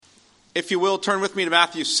If you will, turn with me to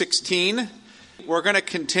Matthew 16. We're going to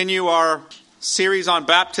continue our series on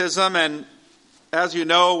baptism, and as you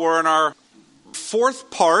know, we're in our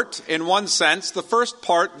fourth part in one sense. The first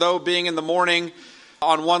part, though, being in the morning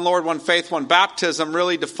on one Lord, one faith, one baptism,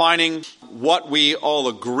 really defining what we all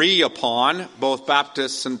agree upon, both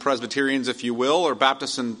Baptists and Presbyterians, if you will, or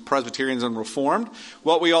Baptists and Presbyterians and Reformed,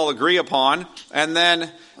 what we all agree upon. And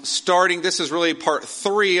then starting, this is really part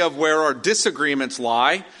 3 of where our disagreements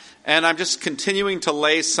lie. And I'm just continuing to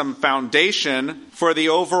lay some foundation for the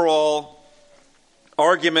overall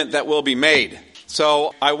argument that will be made.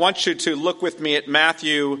 So I want you to look with me at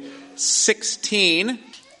Matthew 16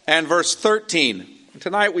 and verse 13.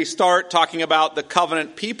 Tonight we start talking about the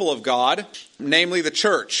covenant people of God, namely the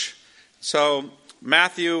church. So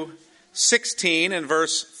Matthew 16 and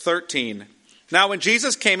verse 13. Now when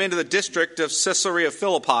Jesus came into the district of Caesarea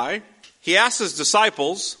Philippi, he asked his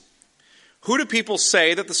disciples, "Who do people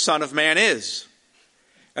say that the Son of Man is?"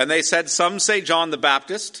 And they said, "Some say John the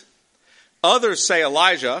Baptist, others say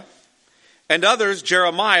Elijah, and others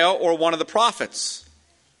Jeremiah or one of the prophets."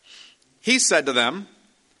 He said to them,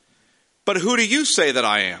 "But who do you say that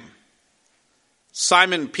I am?"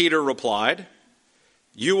 Simon Peter replied,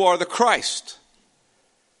 "You are the Christ,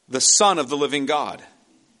 the Son of the living God."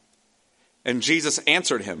 And Jesus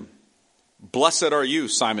answered him, "Blessed are you,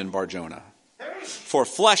 Simon Bar-Jonah. For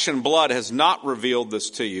flesh and blood has not revealed this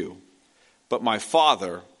to you, but my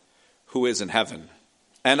Father who is in heaven.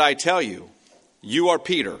 And I tell you, you are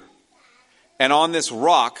Peter, and on this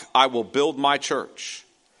rock I will build my church,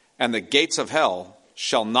 and the gates of hell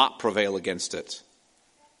shall not prevail against it.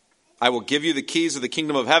 I will give you the keys of the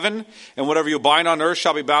kingdom of heaven, and whatever you bind on earth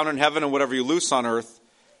shall be bound in heaven, and whatever you loose on earth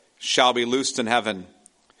shall be loosed in heaven."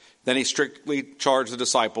 Then he strictly charged the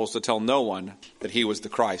disciples to tell no one that he was the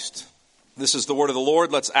Christ. This is the word of the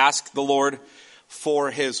Lord. Let's ask the Lord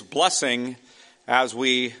for his blessing as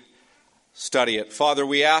we study it. Father,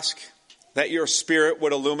 we ask that your Spirit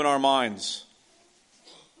would illumine our minds,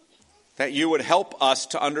 that you would help us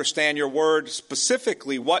to understand your word,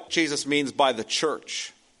 specifically what Jesus means by the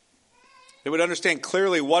church. That we would understand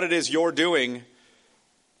clearly what it is you're doing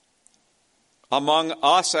among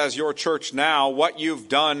us as your church now, what you've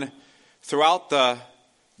done throughout the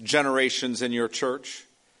generations in your church.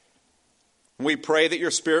 We pray that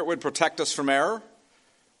your Spirit would protect us from error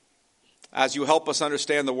as you help us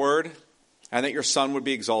understand the word, and that your Son would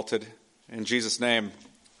be exalted. In Jesus' name,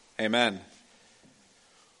 amen.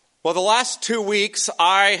 Well, the last 2 weeks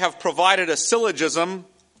I have provided a syllogism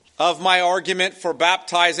of my argument for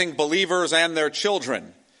baptizing believers and their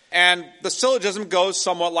children. And the syllogism goes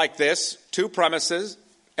somewhat like this: 2 premises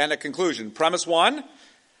and a conclusion. Premise 1,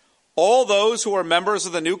 all those who are members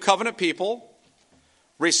of the new covenant people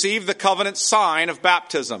receive the covenant sign of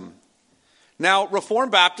baptism. Now,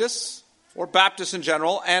 Reformed Baptists, or Baptists in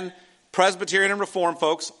general, and Presbyterian and Reformed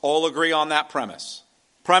folks all agree on that premise.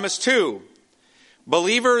 Premise 2,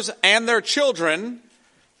 believers and their children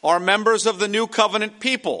are members of the new covenant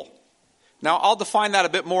people. Now, I'll define that a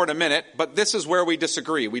bit more in a minute, but this is where we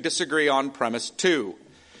disagree. We disagree on premise 2.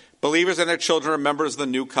 Believers and their children are members of the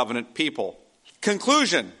new covenant people.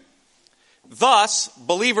 Conclusion. Thus,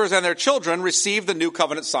 believers and their children receive the new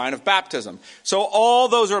covenant sign of baptism. So all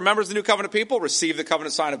those who are members of the new covenant people receive the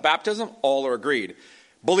covenant sign of baptism. All are agreed.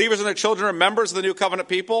 Believers and their children are members of the new covenant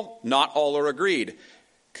people. Not all are agreed.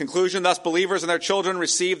 Conclusion, thus believers and their children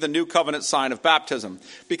receive the new covenant sign of baptism.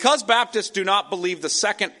 Because Baptists do not believe the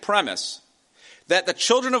second premise, that the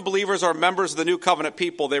children of believers are members of the new covenant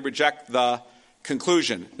people, they reject the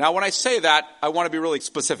conclusion. Now, when I say that, I want to be really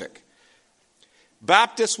specific.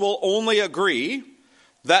 Baptists will only agree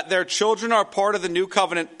that their children are part of the new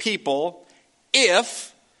covenant people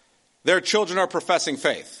if their children are professing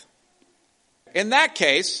faith. In that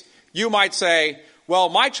case, you might say, well,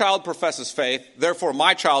 my child professes faith, therefore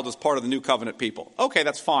my child is part of the new covenant people. Okay,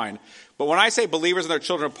 that's fine. But when I say believers and their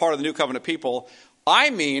children are part of the new covenant people,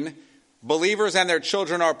 I mean believers and their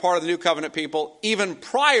children are part of the new covenant people even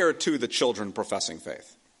prior to the children professing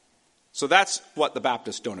faith. So that's what the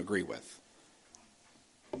Baptists don't agree with.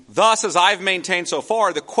 Thus, as I've maintained so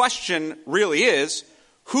far, the question really is,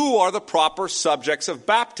 who are the proper subjects of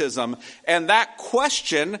baptism? And that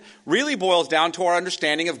question really boils down to our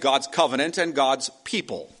understanding of God's covenant and God's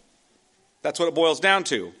people. That's what it boils down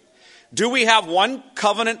to. Do we have one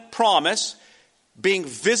covenant promise being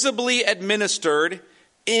visibly administered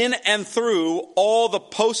in and through all the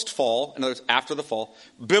post-fall, in other words, after the fall,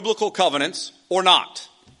 biblical covenants, or not?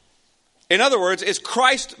 In other words, is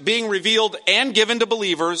Christ being revealed and given to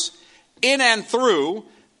believers in and through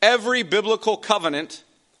every biblical covenant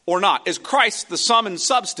or not? Is Christ the sum and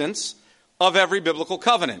substance of every biblical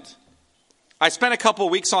covenant? I spent a couple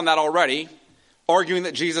of weeks on that already, arguing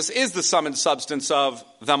that Jesus is the sum and substance of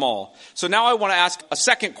them all. So now I want to ask a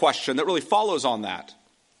second question that really follows on that.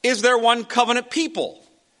 Is there one covenant people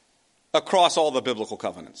across all the biblical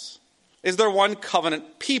covenants? Is there one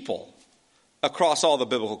covenant people across all the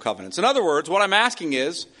biblical covenants? In other words, what I'm asking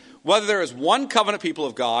is whether there is one covenant people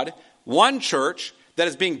of God, one church that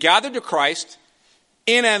is being gathered to Christ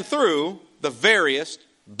in and through the various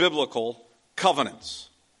biblical covenants.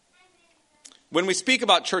 When we speak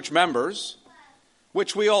about church members,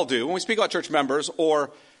 which we all do, when we speak about church members or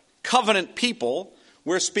covenant people,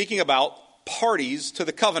 we're speaking about parties to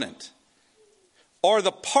the covenant. Are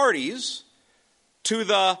the parties to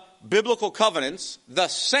the biblical covenants the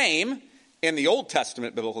same in the Old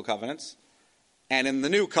Testament biblical covenants and in the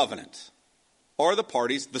New Covenant? Are the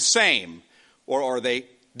parties the same or are they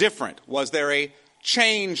different? Was there a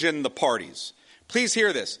change in the parties? Please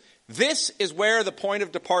hear this. This is where the point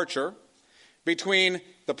of departure between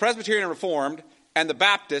the Presbyterian and Reformed and the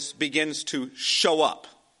Baptists begins to show up.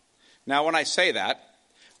 Now, when I say that,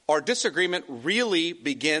 our disagreement really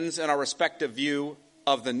begins in our respective view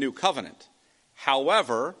of the New Covenant.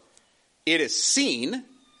 However, it is seen,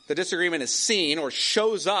 the disagreement is seen or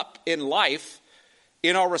shows up in life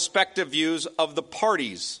in our respective views of the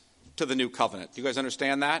parties to the New Covenant. Do you guys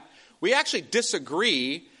understand that? We actually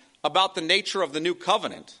disagree about the nature of the New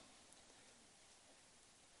Covenant.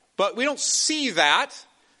 But we don't see that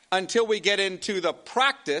until we get into the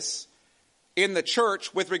practice in the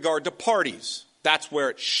church with regard to parties. That's where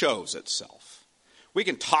it shows itself. We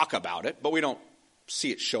can talk about it, but we don't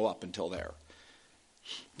see it show up until there.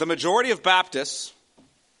 The majority of Baptists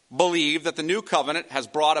believe that the New Covenant has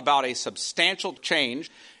brought about a substantial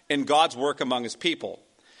change in God's work among his people.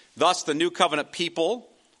 Thus, the New Covenant people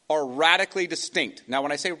are radically distinct. Now,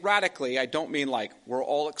 when I say radically, I don't mean like we're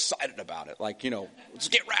all excited about it. Like, let's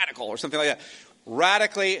get radical or something like that.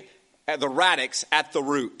 Radically, the radix at the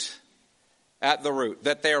root. At the root.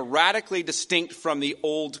 That they are radically distinct from the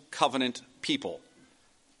Old Covenant people.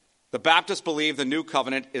 The Baptists believe the New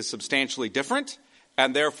Covenant is substantially different,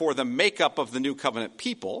 and therefore the makeup of the New Covenant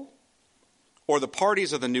people, or the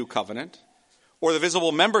parties of the New Covenant, or the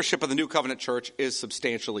visible membership of the New Covenant church is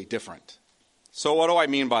substantially different. So what do I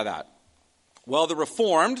mean by that? Well, the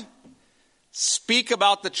Reformed speak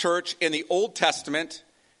about the church in the Old Testament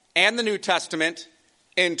and the New Testament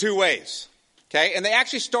in two ways. Okay? And they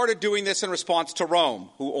actually started doing this in response to Rome,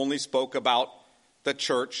 who only spoke about the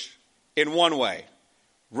church in one way.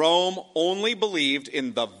 Rome only believed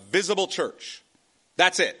in the visible church.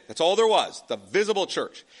 That's it. That's all there was. The visible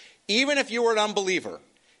church. Even if you were an unbeliever,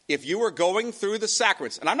 if you were going through the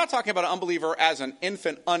sacraments, and I'm not talking about an unbeliever as an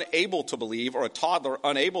infant unable to believe or a toddler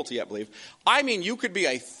unable to yet believe. I mean, you could be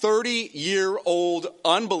a 30-year-old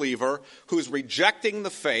unbeliever who's rejecting the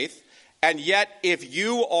faith, and yet if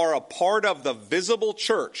you are a part of the visible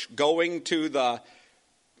church, going to the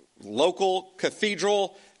local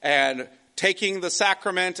cathedral and taking the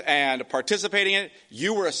sacrament and participating in it,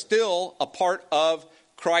 you were still a part of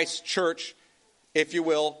Christ's church, if you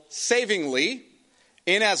will, savingly,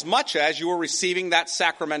 in as much as you were receiving that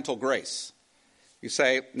sacramental grace. You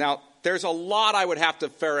say, now, there's a lot I would have to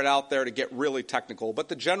ferret out there to get really technical, but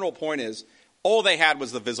the general point is, all they had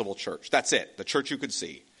was the visible church. That's it, the church you could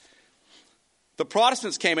see. The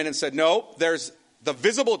Protestants came in and said, no, there's the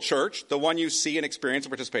visible church, the one you see and experience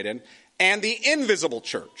and participate in, and the invisible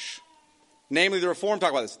church. Namely, the Reformed talk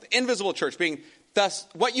about this. The invisible church being thus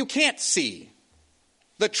what you can't see.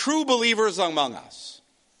 The true believers among us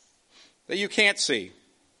that you can't see.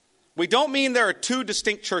 We don't mean there are two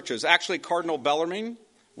distinct churches. Actually, Cardinal Bellarmine,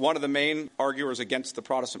 one of the main arguers against the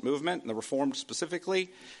Protestant movement, and the Reformed specifically,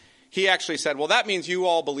 he actually said, well, that means you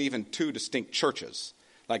all believe in two distinct churches.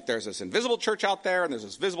 Like there's this invisible church out there, and there's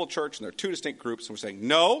this visible church, and there are two distinct groups. And we're saying,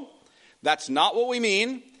 no, that's not what we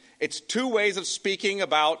mean. It's two ways of speaking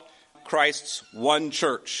about Christ's one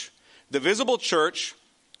church. The visible church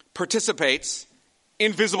participates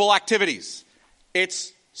in visible activities.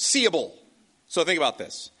 It's seeable. So think about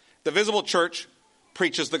this. The visible church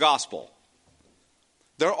preaches the gospel.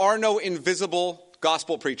 There are no invisible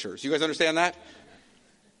gospel preachers. You guys understand that?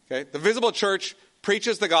 Okay. The visible church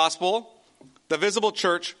preaches the gospel. The visible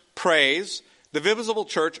church prays. The visible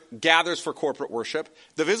church gathers for corporate worship.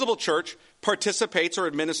 The visible church participates or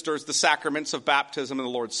administers the sacraments of baptism and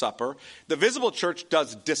the Lord's Supper. The visible church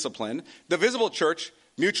does discipline. The visible church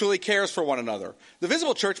mutually cares for one another. The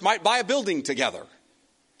visible church might buy a building together.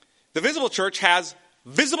 The visible church has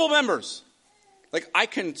visible members. Like, I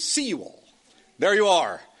can see you all. There you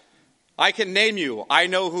are. I can name you. I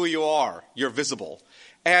know who you are. You're visible.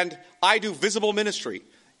 And I do visible ministry.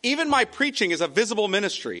 Even my preaching is a visible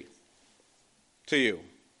ministry. to you.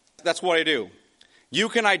 That's what I do. You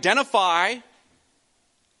can identify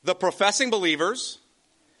the professing believers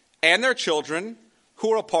and their children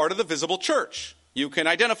who are a part of the visible church. You can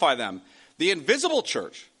identify them. The invisible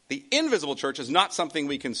church is not something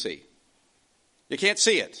we can see. You can't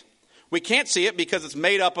see it. We can't see it because it's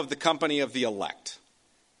made up of the company of the elect.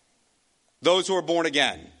 Those who are born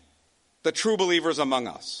again. The true believers among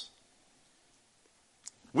us.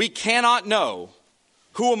 We cannot know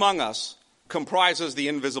who among us comprises the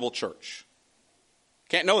invisible church.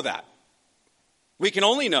 Can't know that. We can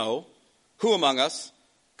only know who among us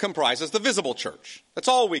comprises the visible church. That's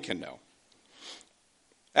all we can know.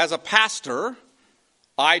 As a pastor,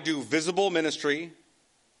 I do visible ministry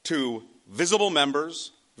to visible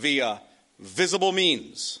members via visible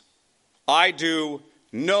means. I do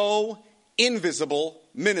no invisible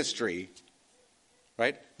ministry,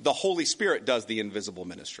 right? The Holy Spirit does the invisible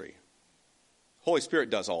ministry. Holy Spirit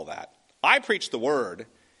does all that. I preach the word,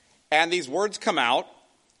 and these words come out,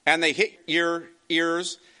 and they hit your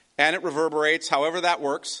ears, and it reverberates, however that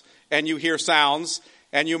works, and you hear sounds,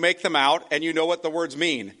 and you make them out, and you know what the words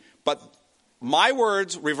mean. But my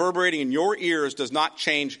words reverberating in your ears does not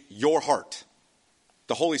change your heart.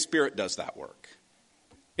 The Holy Spirit does that work.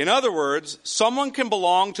 In other words, someone can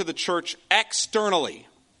belong to the church externally,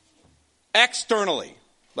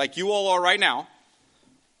 like you all are right now,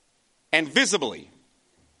 and visibly.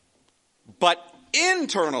 But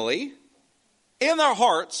internally, in their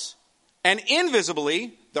hearts, and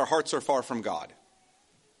invisibly, their hearts are far from God.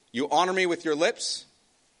 You honor me with your lips,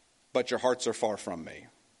 but your hearts are far from me.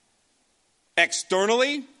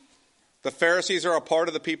 Externally, the Pharisees are a part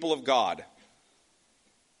of the people of God.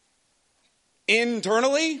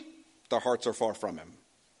 Internally, their hearts are far from him.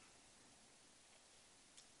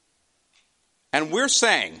 And we're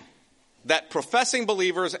saying that professing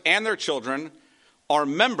believers and their children are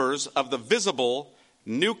members of the visible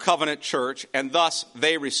New Covenant church, and thus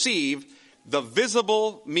they receive the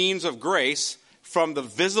visible means of grace from the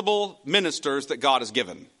visible ministers that God has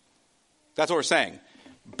given. That's what we're saying.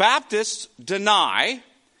 Baptists deny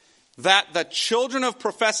that the children of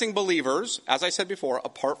professing believers, as I said before,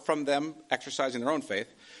 apart from them exercising their own faith,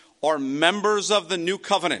 are members of the New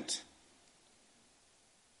Covenant.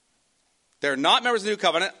 They're not members of the New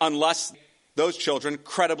Covenant unless those children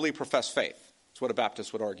credibly profess faith. That's what a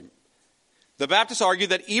Baptist would argue. The Baptists argue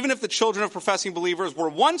that even if the children of professing believers were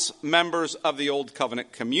once members of the Old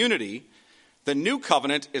Covenant community, the New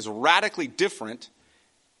Covenant is radically different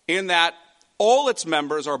in that all its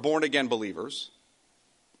members are born-again believers,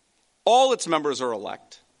 all its members are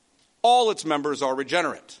elect, all its members are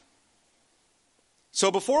regenerate.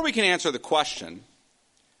 So before we can answer the question,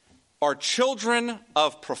 are children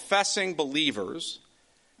of professing believers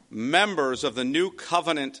members of the New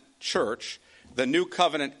Covenant church, the New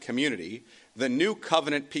Covenant community, the New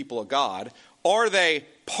Covenant people of God? Are they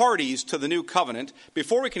parties to the New Covenant?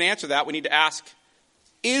 Before we can answer that, we need to ask,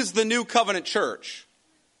 is the New Covenant church?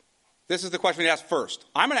 This is the question we need to ask first.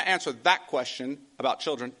 I'm going to answer that question about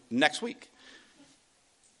children next week.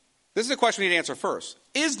 This is the question we need to answer first.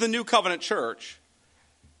 Is the New Covenant church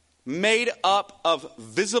made up of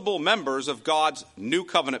visible members of God's New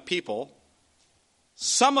Covenant people,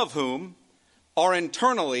 some of whom are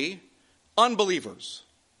internally unbelievers,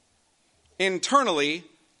 internally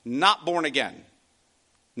not born again,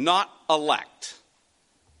 not elect?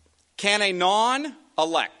 Can a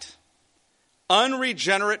non-elect,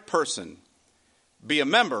 unregenerate person be a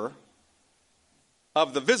member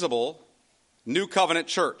of the visible New Covenant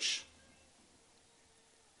church?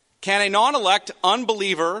 Can a non-elect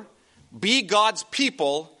unbeliever be God's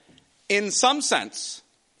people in some sense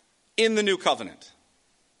in the New Covenant?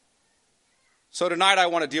 So tonight I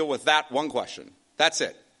want to deal with that one question. That's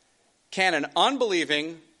it. Can an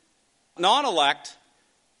unbelieving, non-elect,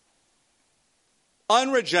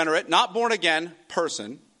 unregenerate, not born again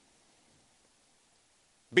person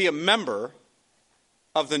be a member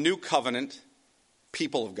of the New Covenant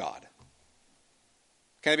people of God?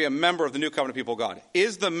 Can they be a member of the New Covenant people of God?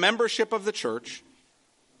 Is the membership of the church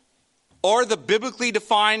or the biblically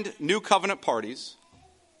defined New Covenant parties,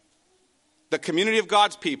 the community of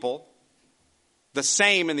God's people, the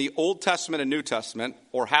same in the Old Testament and New Testament,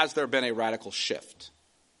 or has there been a radical shift?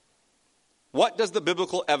 What does the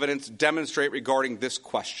biblical evidence demonstrate regarding this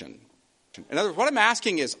question? In other words, what I'm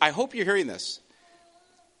asking is, I hope you're hearing this.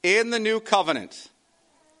 In the New Covenant,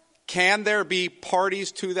 can there be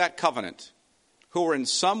parties to that covenant who are in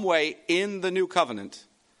some way in the New Covenant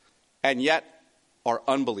and yet are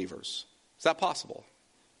unbelievers? Is that possible?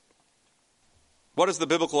 What does the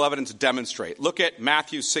biblical evidence demonstrate? Look at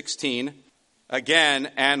Matthew 16 again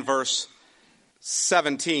and verse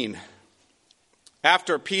 17.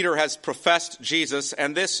 after Peter has professed Jesus,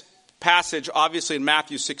 and this passage, obviously in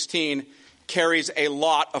Matthew 16, carries a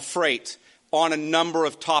lot of freight on a number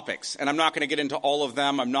of topics. And I'm not going to get into all of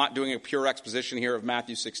them. I'm not doing a pure exposition here of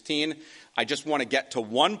Matthew 16. I just want to get to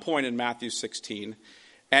one point in Matthew 16.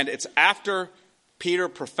 And it's after Peter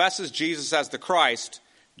professes Jesus as the Christ,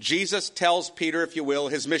 Jesus tells Peter, if you will,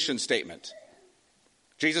 his mission statement.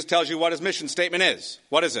 Jesus tells you what his mission statement is.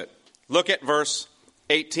 What is it? Look at verse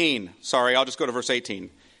 18. Sorry, I'll just go to verse 18.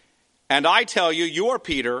 And I tell you, you are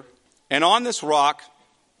Peter, and on this rock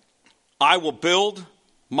I will build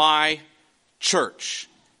my church,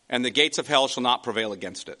 and the gates of hell shall not prevail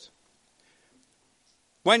against it.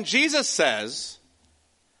 When Jesus says,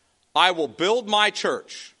 I will build my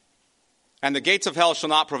church, and the gates of hell shall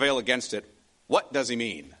not prevail against it, what does he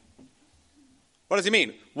mean? What does he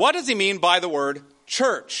mean? What does he mean by the word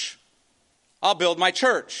church? I'll build my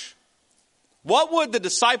church. What would the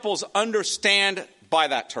disciples understand by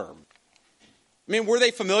that term? I mean, were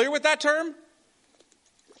they familiar with that term?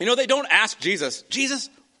 You know, they don't ask Jesus,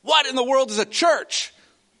 what in the world is a church?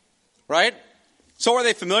 Right? So are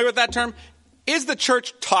they familiar with that term? Is the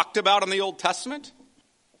church talked about in the Old Testament?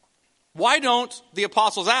 Why don't the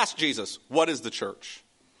apostles ask Jesus, what is the church?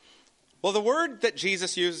 Well, the word that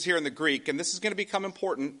Jesus uses here in the Greek, and this is going to become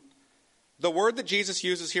important, the word that Jesus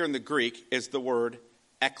uses here in the Greek is the word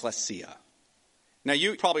ekklesia. Now,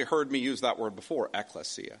 you probably heard me use that word before,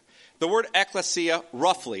 ekklesia. The word ekklesia,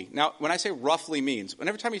 roughly, now when I say roughly means,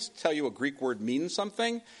 whenever time you tell you a Greek word means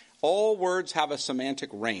something, all words have a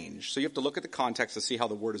semantic range. So you have to look at the context to see how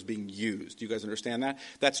the word is being used. Do you guys understand that?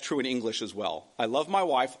 That's true in English as well. I love my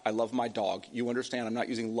wife. I love my dog. You understand I'm not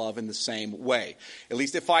using love in the same way. At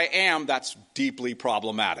least if I am, that's deeply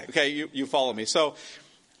problematic. Okay, you follow me. So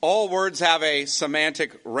all words have a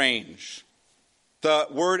semantic range. The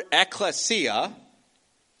word ekklesia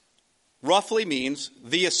roughly means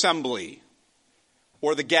the assembly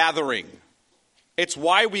or the gathering. It's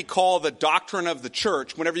why we call the doctrine of the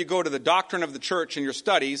church, whenever you go to the doctrine of the church in your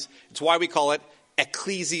studies, it's why we call it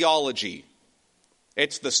ecclesiology.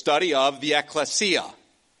 It's the study of the ecclesia,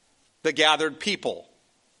 the gathered people.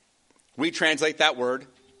 We translate that word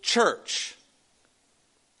church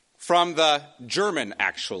from the German,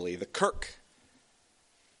 actually, the Kirk.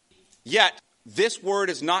 Yet, this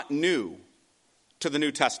word is not new to the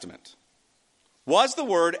New Testament. Was the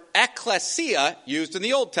word ekklesia used in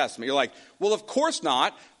the Old Testament? You're like, well, of course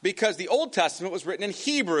not, because the Old Testament was written in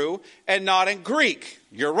Hebrew and not in Greek.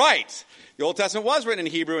 You're right. The Old Testament was written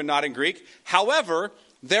in Hebrew and not in Greek. However,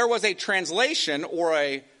 there was a translation or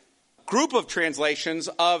a group of translations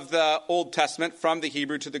of the Old Testament from the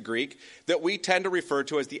Hebrew to the Greek that we tend to refer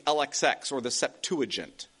to as the LXX or the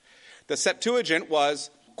Septuagint. The Septuagint was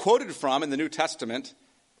quoted from in the New Testament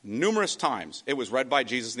numerous times. It was read by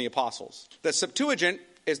Jesus and the apostles. The Septuagint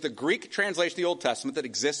is the Greek translation of the Old Testament that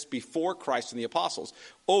exists before Christ and the apostles.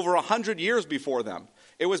 Over 100 years before them,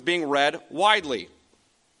 it was being read widely.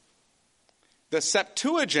 The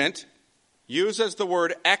Septuagint uses the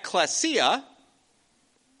word ekklesia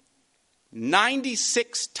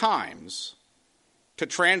 96 times to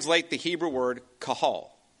translate the Hebrew word kahal.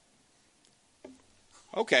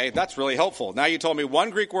 Okay, that's really helpful. Now you told me one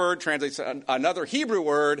Greek word translates another Hebrew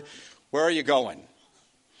word. Where are you going?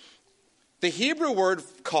 The Hebrew word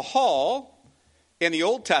kahal in the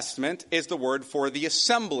Old Testament is the word for the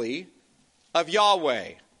assembly of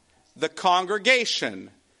Yahweh, the congregation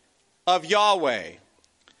of Yahweh.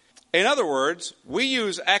 In other words, we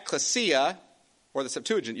use ecclesia, or the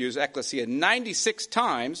Septuagint use ecclesia 96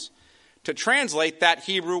 times to translate that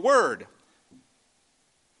Hebrew word.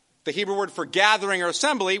 The Hebrew word for gathering or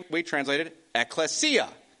assembly, we translated ekklesia.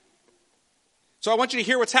 So I want you to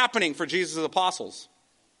hear what's happening for Jesus' apostles.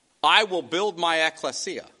 I will build my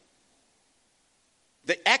ekklesia.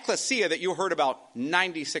 The ekklesia that you heard about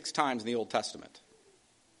 96 times in the Old Testament.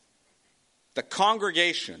 The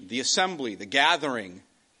congregation, the assembly, the gathering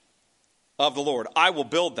of the Lord. I will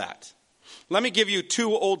build that. Let me give you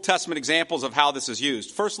two Old Testament examples of how this is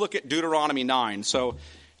used. First, look at Deuteronomy 9. So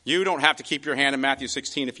you don't have to keep your hand in Matthew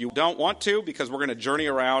 16 if you don't want to, because we're going to journey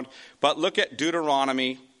around. But look at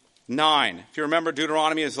Deuteronomy 9. If you remember,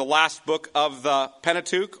 Deuteronomy is the last book of the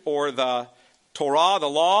Pentateuch, or the Torah, the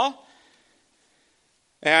law.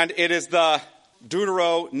 And it is the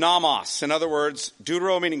Deuteronomos. In other words,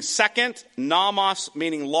 Deutero meaning second, nomos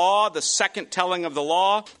meaning law, the second telling of the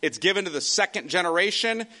law. It's given to the second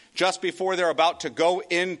generation just before they're about to go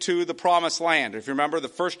into the promised land. If you remember, the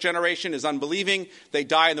first generation is unbelieving. They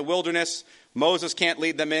die in the wilderness. Moses can't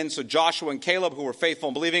lead them in, so Joshua and Caleb, who were faithful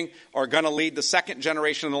and believing, are going to lead the second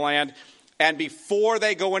generation in the land. And before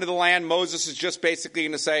they go into the land, Moses is just basically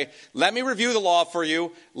going to say, let me review the law for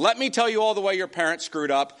you. Let me tell you all the way your parents screwed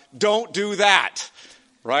up. Don't do that.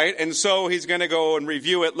 Right? And so he's going to go and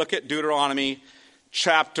review it. Look at Deuteronomy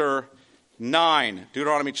chapter 9.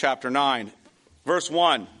 Deuteronomy chapter 9. Verse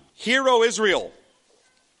 1. Hear, O Israel.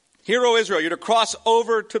 Hear, O Israel, you're to cross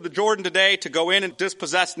over to the Jordan today to go in and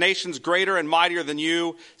dispossess nations greater and mightier than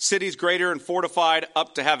you, cities greater and fortified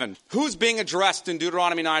up to heaven. Who's being addressed in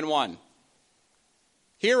Deuteronomy 9:1?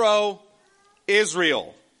 Hear, O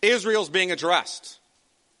Israel. Israel's being addressed.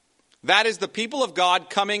 That is the people of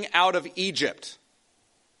God coming out of Egypt.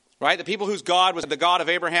 Right? The people whose God was the God of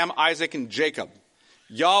Abraham, Isaac, and Jacob.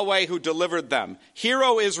 Yahweh who delivered them. Hear,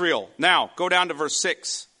 O Israel. Now, go down to verse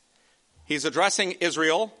 6. He's addressing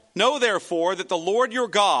Israel. Know therefore that the Lord your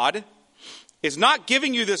God is not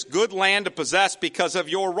giving you this good land to possess because of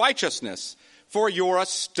your righteousness, for you're a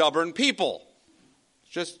stubborn people.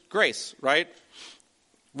 It's just grace, right?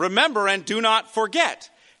 Remember and do not forget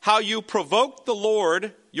how you provoked the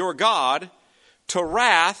Lord your God to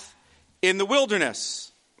wrath in the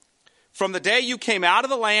wilderness. From the day you came out of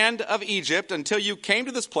the land of Egypt until you came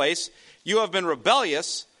to this place, you have been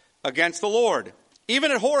rebellious against the Lord.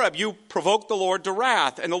 Even at Horeb, you provoked the Lord to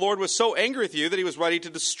wrath, and the Lord was so angry with you that he was ready to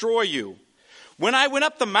destroy you. When I went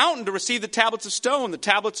up the mountain to receive the tablets of stone, the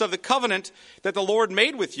tablets of the covenant that the Lord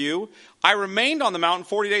made with you, I remained on the mountain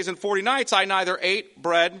 40 days and 40 nights. I neither ate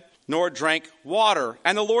bread nor drank water.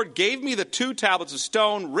 And the Lord gave me the 2 tablets of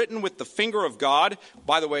stone written with the finger of God.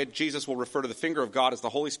 By the way, Jesus will refer to the finger of God as the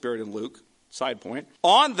Holy Spirit in Luke. Side point.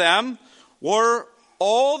 On them were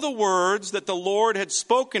all the words that the Lord had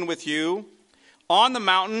spoken with you on the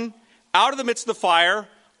mountain, out of the midst of the fire,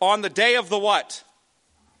 on the day of the what?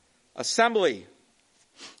 Assembly.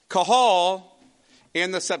 Kahal,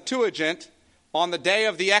 in the Septuagint, on the day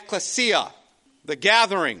of the ecclesia, the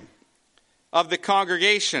gathering of the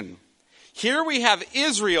congregation. Here we have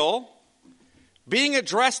Israel being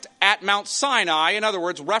addressed at Mount Sinai, in other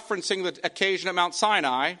words, referencing the occasion at Mount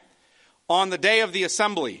Sinai, on the day of the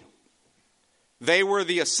assembly. They were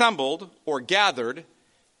the assembled or gathered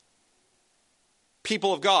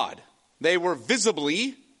people of God. They were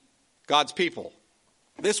visibly God's people.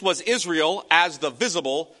 This was Israel as the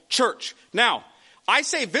visible church. Now, I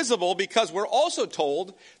say visible because we're also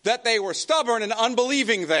told that they were stubborn and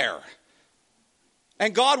unbelieving there.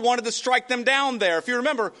 And God wanted to strike them down there. If you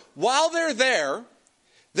remember, while they're there,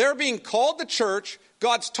 they're being called to church.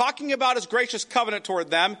 God's talking about his gracious covenant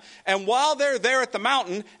toward them. And while they're there at the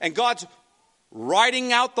mountain and God's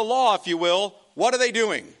writing out the law, if you will, what are they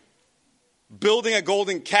doing? Building a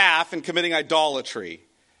golden calf and committing idolatry.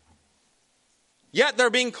 Yet they're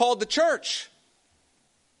being called to church.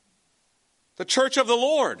 The church of the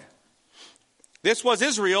Lord. This was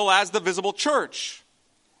Israel as the visible church.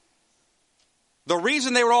 The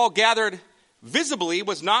reason they were all gathered visibly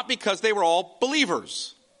was not because they were all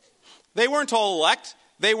believers. They weren't all elect.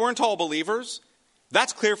 They weren't all believers.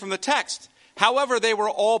 That's clear from the text. However, they were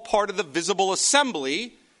all part of the visible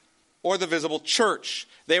assembly or the visible church.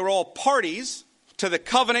 They were all parties to the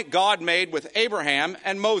covenant God made with Abraham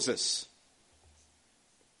and Moses.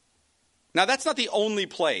 Now, that's not the only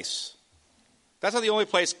place. That's not the only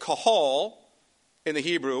place kahal in the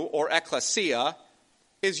Hebrew or ecclesia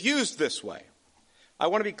is used this way. I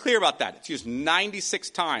want to be clear about that. It's used 96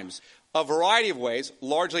 times, a variety of ways,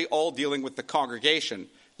 largely all dealing with the congregation.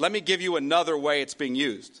 Let me give you another way it's being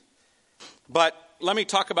used. But let me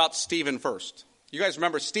talk about Stephen first. You guys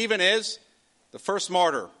remember Stephen is the first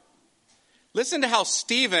martyr. Listen to how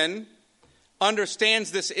Stephen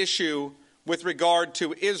understands this issue with regard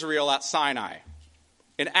to Israel at Sinai.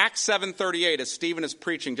 In Acts 7:38, as Stephen is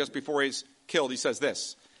preaching just before he's killed, he says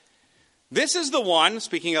this. This is the one,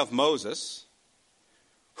 speaking of Moses,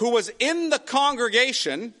 who was in the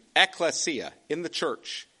congregation, ecclesia, in the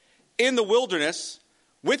church, in the wilderness,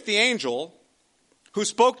 with the angel who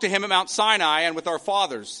spoke to him at Mount Sinai and with our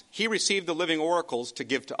fathers. He received the living oracles to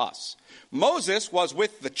give to us. Moses was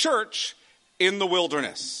with the church in the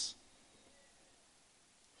wilderness.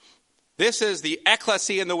 This is the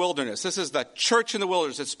ecclesia in the wilderness. This is the church in the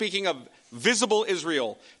wilderness. It's speaking of visible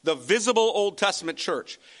Israel, the visible Old Testament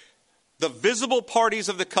church, the visible parties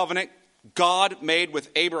of the covenant God made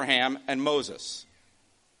with Abraham and Moses.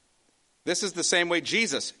 This is the same way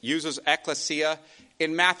Jesus uses ecclesia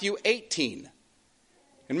in Matthew 18.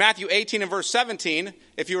 In Matthew 18 and verse 17,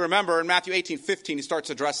 if you remember, in Matthew 18:15, he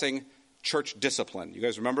starts addressing church discipline. You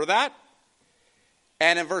guys remember that?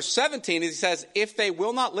 And in verse 17, he says, if they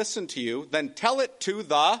will not listen to you, then tell it to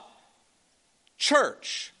the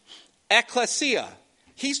church. Ecclesia.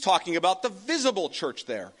 He's talking about the visible church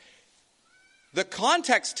there. The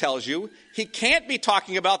context tells you he can't be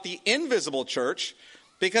talking about the invisible church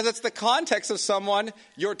because it's the context of someone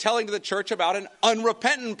you're telling to the church about, an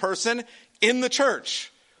unrepentant person in the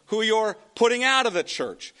church who you're putting out of the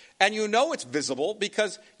church. And you know it's visible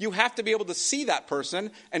because you have to be able to see that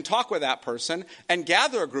person and talk with that person and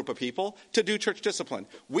gather a group of people to do church discipline.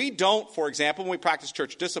 We don't, for example, when we practice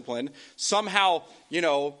church discipline, somehow,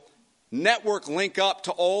 network link up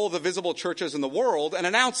to all the visible churches in the world and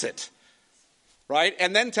announce it, right?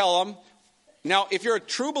 And then tell them, now, if you're a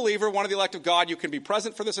true believer, one of the elect of God, you can be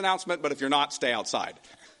present for this announcement, but if you're not, stay outside,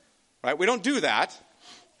 right? We don't do that.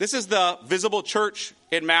 This is the visible church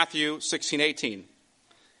in Matthew 16:18.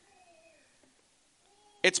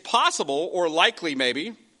 It's possible, or likely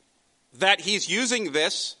maybe, that he's using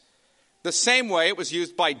this the same way it was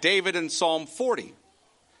used by David in Psalm 40,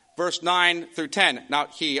 verse 9 through 10. Now,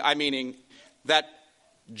 meaning that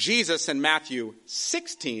Jesus in Matthew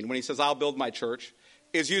 16, when he says, I'll build my church,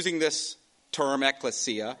 is using this term,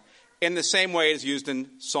 ecclesia, in the same way as used in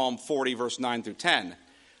Psalm 40, verse 9 through 10.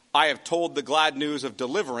 I have told the glad news of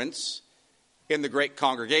deliverance in the great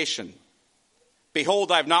congregation.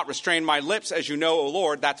 Behold, I have not restrained my lips, as you know, O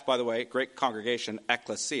Lord. That's, by the way, great congregation,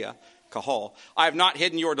 ecclesia, kahal. I have not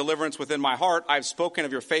hidden your deliverance within my heart. I have spoken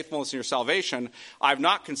of your faithfulness and your salvation. I have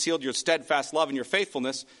not concealed your steadfast love and your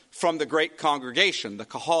faithfulness from the great congregation, the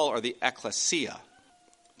kahal or the ecclesia.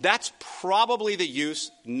 That's probably the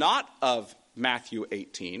use not of Matthew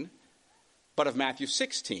 18, but of Matthew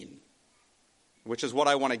 16, which is what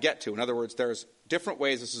I want to get to. In other words, there's different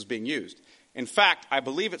ways this is being used. In fact, I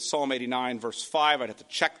believe it's Psalm 89, verse 5. I'd have to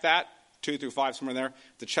check that, 2 through 5, somewhere in there,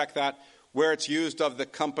 to check that, where it's used of the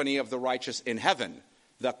company of the righteous in heaven,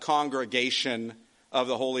 the congregation of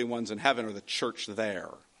the holy ones in heaven, or the church there.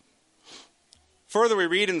 Further, we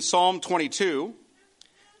read in Psalm 22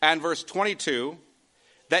 and verse 22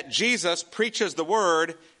 that Jesus preaches the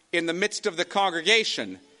word in the midst of the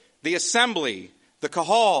congregation, the assembly, the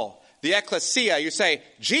kahal, the ecclesia. You say,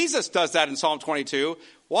 Jesus does that in Psalm 22.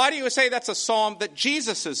 Why do you say that's a psalm that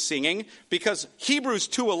Jesus is singing? Because Hebrews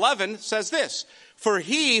 2:11 says this, for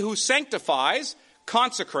he who sanctifies,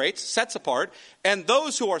 consecrates, sets apart, and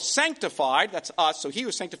those who are sanctified, that's us, so he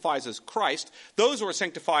who sanctifies is Christ, those who are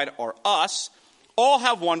sanctified are us, all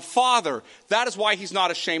have one Father. That is why he's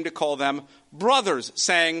not ashamed to call them brothers,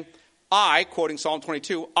 saying, I, quoting Psalm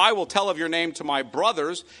 22, I will tell of your name to my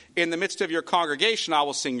brothers. In the midst of your congregation, I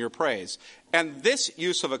will sing your praise. And this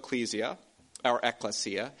use of ecclesia, or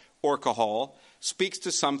ecclesia, or kahal, speaks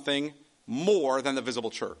to something more than the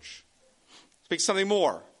visible church. It speaks something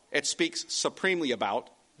more. It speaks supremely about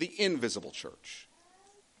the invisible church.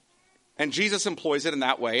 And Jesus employs it in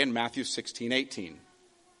that way in Matthew 16:18.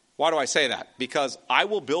 Why do I say that? Because I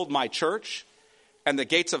will build my church, and the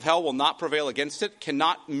gates of hell will not prevail against it,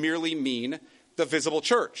 cannot merely mean the visible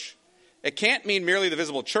church. It can't mean merely the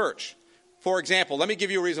visible church. For example, let me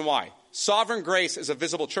give you a reason why. Sovereign Grace is a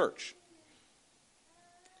visible church.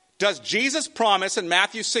 Does Jesus promise in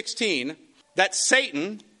Matthew 16 that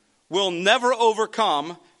Satan will never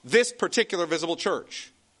overcome this particular visible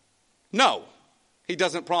church? No, he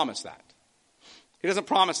doesn't promise that. He doesn't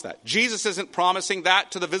promise that. Jesus isn't promising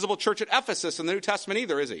that to the visible church at Ephesus in the New Testament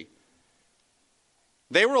either, is he?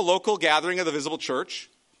 They were a local gathering of the visible church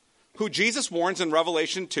who Jesus warns in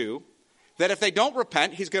Revelation 2 that if they don't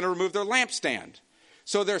repent, he's going to remove their lampstand.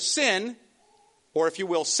 So their sin, or if you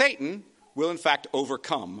will, Satan, will in fact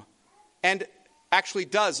overcome, and actually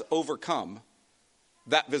does overcome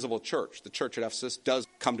that visible church. The church at Ephesus does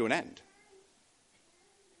come to an end.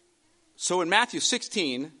 So in Matthew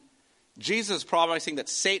 16, Jesus is promising that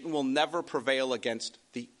Satan will never prevail against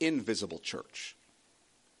the invisible church.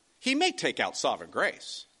 He may take out Sovereign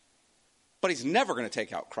Grace, but he's never going to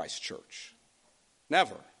take out Christ's church.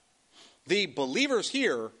 Never. The believers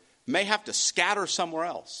here may have to scatter somewhere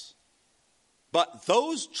else, but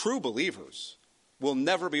those true believers will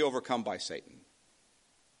never be overcome by Satan.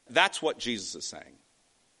 That's what Jesus is saying.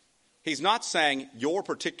 He's not saying your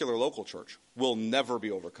particular local church will never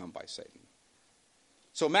be overcome by Satan.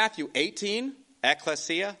 So Matthew 18,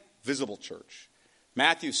 ecclesia, visible church.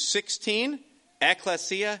 Matthew 16,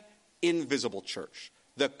 ecclesia, invisible church.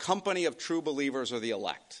 The company of true believers or the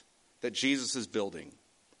elect that Jesus is building.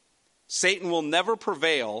 Satan will never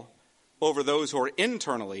prevail over those who are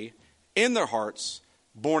internally, in their hearts,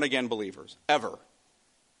 born-again believers, ever.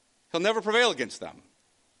 He'll never prevail against them.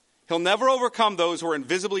 He'll never overcome those who are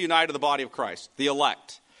invisibly united to the body of Christ, the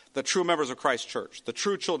elect, the true members of Christ's church, the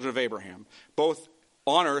true children of Abraham, both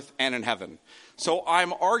on earth and in heaven. So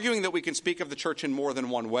I'm arguing that we can speak of the church in more than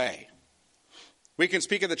one way. We can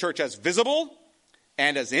speak of the church as visible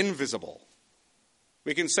and as invisible.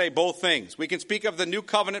 We can say both things. We can speak of the new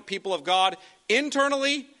covenant people of God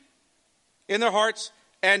internally in their hearts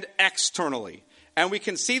and externally. And we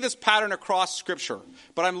can see this pattern across Scripture.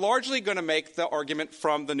 But I'm largely going to make the argument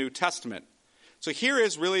from the New Testament. So here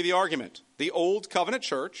is really the argument. The Old Covenant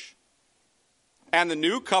Church and the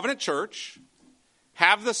New Covenant Church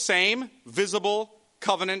have the same visible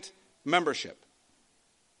covenant membership.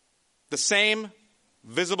 The same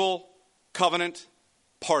visible covenant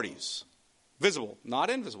parties. Visible, not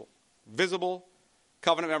invisible. Visible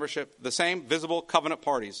covenant membership, the same visible covenant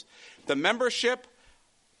parties. The membership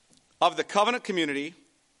of the covenant community,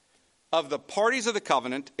 of the parties of the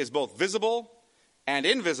covenant, is both visible and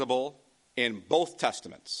invisible in both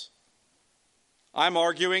testaments. I'm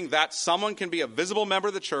arguing that someone can be a visible member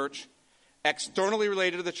of the church, externally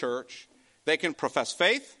related to the church. They can profess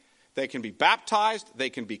faith. They can be baptized. They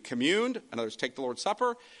can be communed. In other words, take the Lord's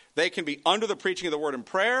Supper. They can be under the preaching of the word in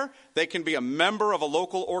prayer. They can be a member of a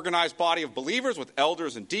local organized body of believers with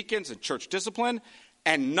elders and deacons and church discipline,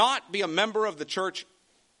 and not be a member of the church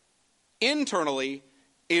internally,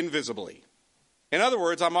 invisibly. In other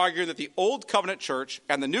words, I'm arguing that the Old Covenant Church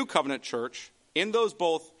and the New Covenant Church, in those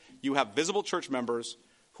both, you have visible church members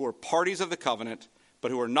who are parties of the covenant,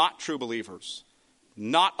 but who are not true believers,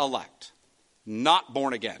 not elect, not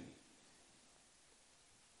born again.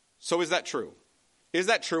 So is that true? Is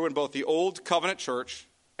that true in both the Old Covenant Church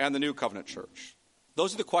and the New Covenant Church?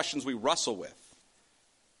 Those are the questions we wrestle with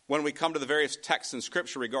when we come to the various texts in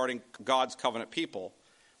Scripture regarding God's covenant people,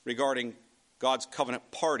 regarding God's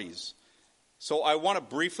covenant parties. So I want to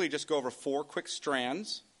briefly just go over 4 quick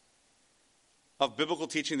strands of biblical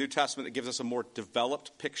teaching in the New Testament that gives us a more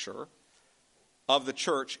developed picture of the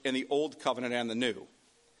church in the Old Covenant and the New.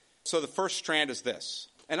 So the first strand is this.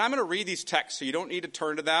 And I'm going to read these texts, so you don't need to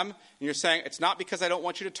turn to them. And you're saying, it's not because I don't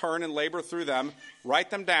want you to turn and labor through them. Write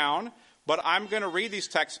them down. But I'm going to read these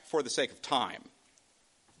texts for the sake of time.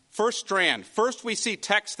 First strand. First, we see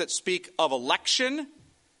texts that speak of election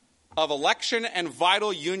and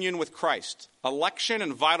vital union with Christ. Election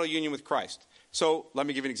and vital union with Christ. So let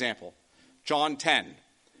me give you an example. John 10,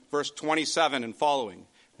 verse 27 and following.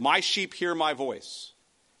 My sheep hear my voice,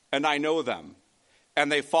 and I know them,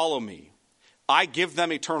 and they follow me. I give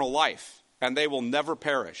them eternal life, and they will never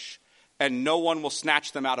perish, and no one will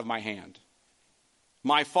snatch them out of my hand.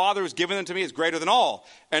 My Father who's given them to me is greater than all,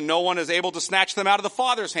 and no one is able to snatch them out of the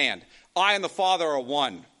Father's hand. I and the Father are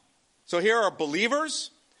one. So here are believers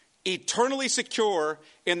eternally secure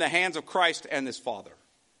in the hands of Christ and his Father.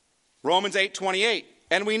 Romans 8:28.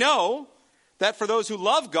 And we know that for those who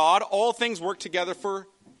love God, all things work together for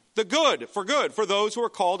good, for those who are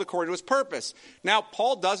called according to his purpose. Now,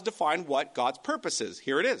 Paul does define what God's purpose is.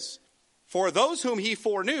 Here it is. For those whom he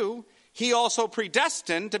foreknew, he also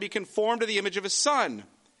predestined to be conformed to the image of his Son,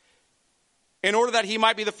 in order that he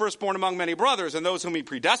might be the firstborn among many brothers. And those whom he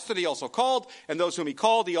predestined, he also called. And those whom he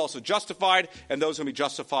called, he also justified. And those whom he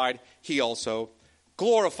justified, he also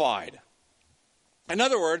glorified. In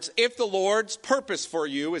other words, if the Lord's purpose for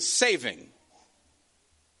you is saving,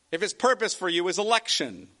 if his purpose for you is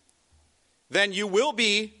election, then you will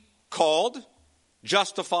be called,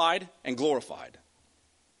 justified, and glorified.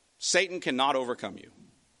 Satan cannot overcome you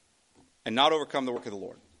and not overcome the work of the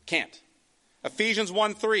Lord. Can't. Ephesians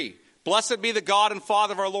 1:3. Blessed be the God and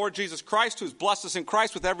Father of our Lord Jesus Christ, who has blessed us in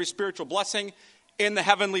Christ with every spiritual blessing in the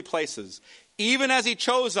heavenly places, even as he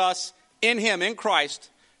chose us in him, in Christ,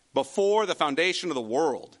 before the foundation of the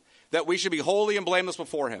world, that we should be holy and blameless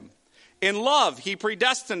before him. In love, he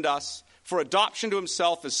predestined us for adoption to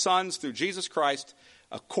himself as sons through Jesus Christ,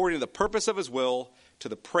 according to the purpose of his will, to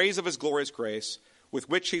the praise of his glorious grace, with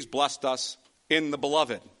which he's blessed us in the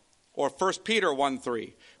beloved. Or 1 Peter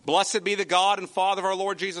 1:3. Blessed be the God and Father of our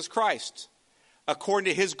Lord Jesus Christ. According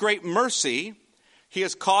to his great mercy, he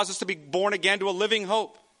has caused us to be born again to a living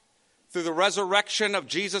hope through the resurrection of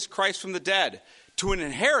Jesus Christ from the dead, to an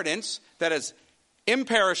inheritance that is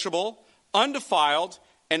imperishable, undefiled,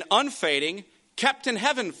 and unfading, kept in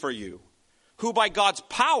heaven for you, who by God's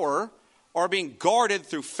power are being guarded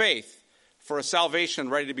through faith for a salvation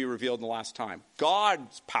ready to be revealed in the last time.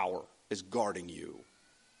 God's power is guarding you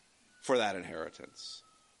for that inheritance.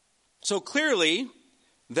 So clearly,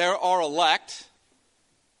 there are elect,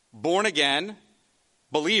 born again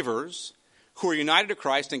believers who are united to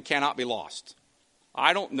Christ and cannot be lost.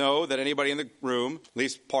 I don't know that anybody in the room, at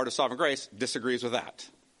least part of Sovereign Grace, disagrees with that.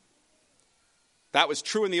 That was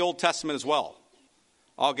true in the Old Testament as well.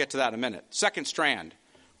 I'll get to that in a minute. Second strand,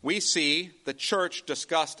 we see the church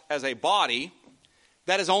discussed as a body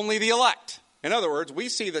that is only the elect. In other words, we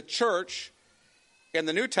see the church in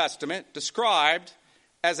the New Testament described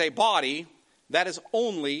as a body that is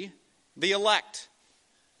only the elect.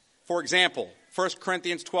 For example, 1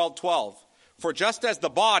 Corinthians 12:12. For just as the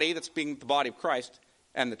body, that's being the body of Christ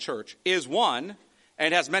and the church, is one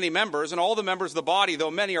and has many members, and all the members of the body,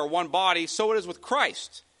 though many, are one body, so it is with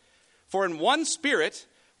Christ. For in one Spirit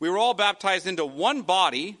we were all baptized into one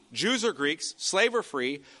body, Jews or Greeks, slave or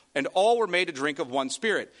free, and all were made to drink of one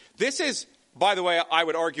Spirit. This is, by the way, I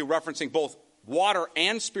would argue, referencing both water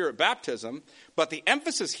and Spirit baptism, but the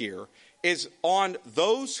emphasis here is on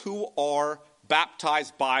those who are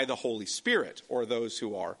baptized by the Holy Spirit, or those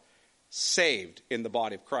who are saved in the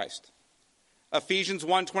body of Christ. Ephesians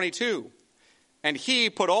 1:22, and he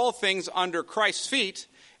put all things under Christ's feet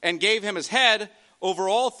and gave him his head over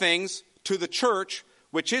all things to the church,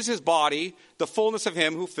 which is his body, the fullness of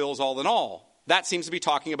him who fills all in all. That seems to be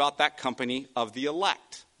talking about that company of the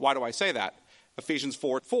elect. Why do I say that? Ephesians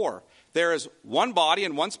 4:4. There is one body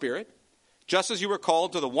and one Spirit, just as you were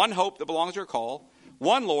called to the one hope that belongs to your call,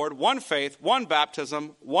 one Lord, one faith, one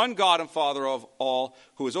baptism, one God and Father of all,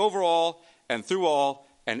 who is over all and through all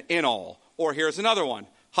and in all. Or here's another one.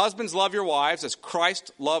 Husbands, love your wives as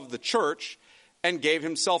Christ loved the church and gave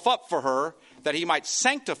himself up for her, that he might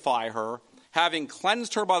sanctify her, having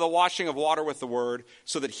cleansed her by the washing of water with the word,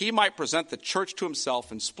 so that he might present the church to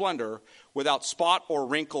himself in splendor, without spot or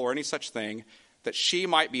wrinkle or any such thing, that she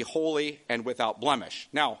might be holy and without blemish.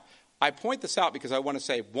 Now, I point this out because I want to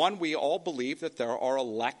say, one, we all believe that there are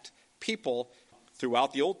elect people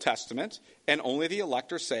throughout the Old Testament, and only the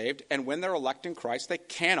elect are saved, and when they're elect in Christ, they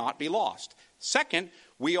cannot be lost. Second,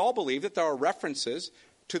 we all believe that there are references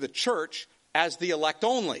to the church as the elect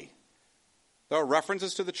only. There are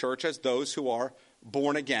references to the church as those who are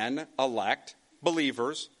born again, elect,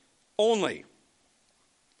 believers only.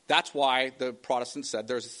 That's why the Protestants said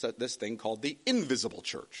there's this thing called the invisible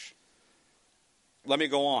church. Let me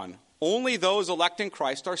go on. Only those elect in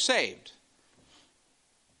Christ are saved.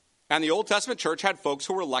 And the Old Testament church had folks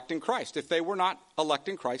who were elect in Christ. If they were not elect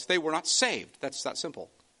in Christ, they were not saved. That's that simple.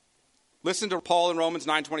 Listen to Paul in Romans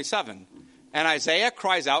 9:27. And Isaiah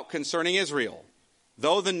cries out concerning Israel,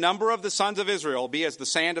 though the number of the sons of Israel be as the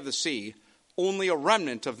sand of the sea, only a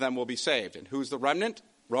remnant of them will be saved. And who's the remnant?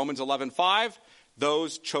 Romans 11:5,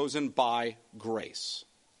 those chosen by grace.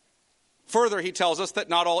 Further, he tells us that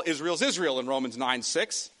not all Israel's Israel in Romans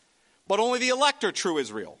 9:6, but only the elect are true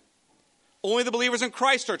Israel. Only the believers in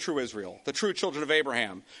Christ are true Israel, the true children of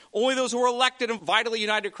Abraham. Only those who are elected and vitally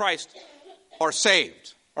united to Christ are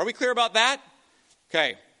saved. Are we clear about that?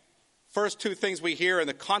 Okay. First two things we hear in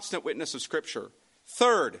the constant witness of Scripture.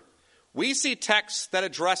 Third, we see texts that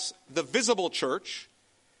address the visible church,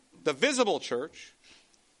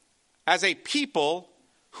 as a people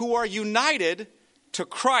who are united to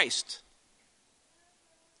Christ,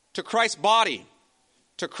 to Christ's body,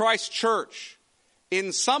 to Christ's church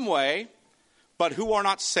in some way, but who are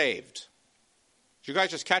not saved. Did you guys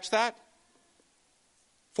just catch that?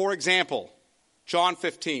 For example, John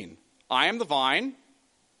 15, I am the vine,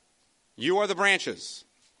 you are the branches.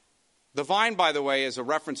 The vine, by the way, is a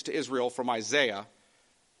reference to Israel from Isaiah.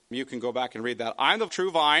 You can go back and read that. I am the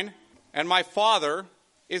true vine, and my Father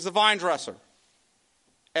is the vine dresser.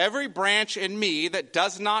 Every branch in me that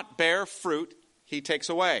does not bear fruit, he takes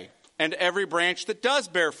away. And every branch that does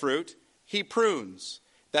bear fruit, he prunes,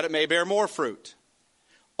 that it may bear more fruit.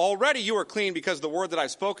 Already you are clean because of the word that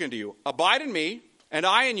I've spoken to you. Abide in me, and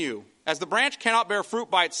I in you. As the branch cannot bear fruit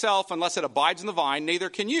by itself unless it abides in the vine, neither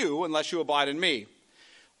can you unless you abide in me.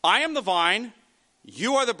 I am the vine,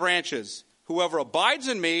 you are the branches. Whoever abides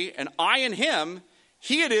in me, and I in him,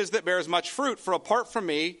 he it is that bears much fruit, for apart from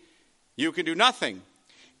me, you can do nothing.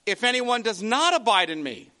 If anyone does not abide in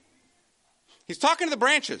me, he's talking to the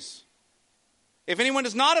branches. If anyone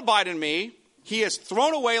does not abide in me, he is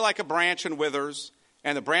thrown away like a branch and withers,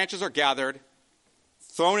 and the branches are gathered,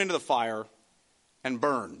 thrown into the fire, and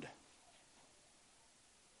burned.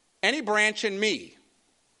 Any branch in me,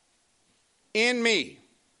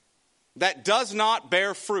 that does not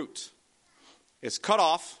bear fruit is cut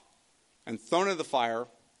off and thrown into the fire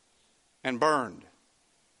and burned.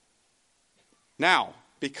 Now,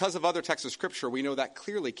 because of other texts of Scripture, we know that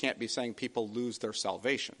clearly can't be saying people lose their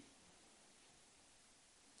salvation.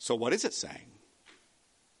 So what is it saying?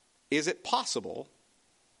 Is it possible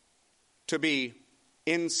to be,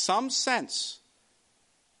 in some sense,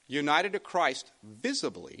 united to Christ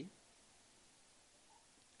visibly,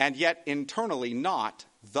 and yet internally not,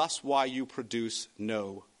 thus why you produce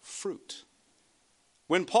no fruit?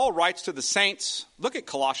 When Paul writes to the saints, look at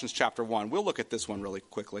Colossians chapter 1. We'll look at this one really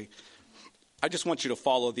quickly. I just want you to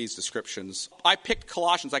follow these descriptions. I picked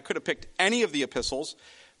Colossians. I could have picked any of the epistles,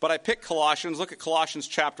 but I picked Colossians. Look at Colossians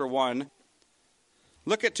chapter 1.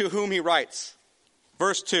 Look at to whom he writes.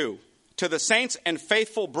 Verse 2. to the saints and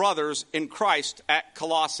faithful brothers in Christ at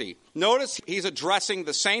Colossae. Notice he's addressing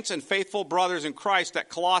the saints and faithful brothers in Christ at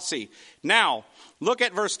Colossae. Now, look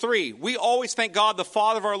at verse 3. We always thank God, the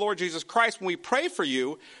Father of our Lord Jesus Christ, when we pray for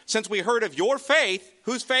you, since we heard of your faith.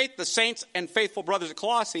 Whose faith? The saints and faithful brothers at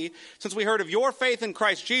Colossae. Since we heard of your faith in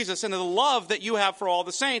Christ Jesus and of the love that you have for all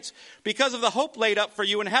the saints, because of the hope laid up for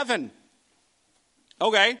you in heaven.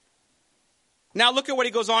 Okay. Now look at what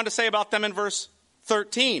he goes on to say about them in verse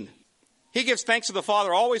 13. He gives thanks to the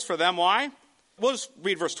Father always for them. Why? We'll just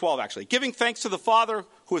read verse 12 actually. Giving thanks to the Father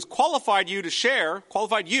who has qualified you,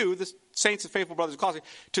 the saints and faithful brothers of Colossae,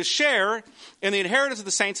 to share in the inheritance of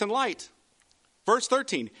the saints in light. Verse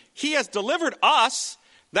 13. He has delivered us,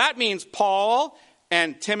 that means Paul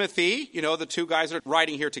and Timothy, the two guys that are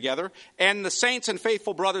writing here together, and the saints and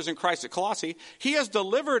faithful brothers in Christ at Colossae. He has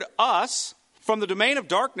delivered us from the domain of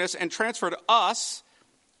darkness and transferred us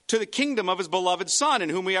to the kingdom of his beloved Son, in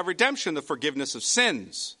whom we have redemption, the forgiveness of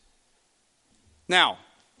sins. Now,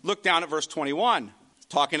 look down at verse 21,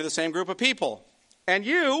 talking to the same group of people. And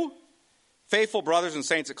you, faithful brothers and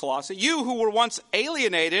saints at Colossae, you who were once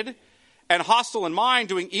alienated and hostile in mind,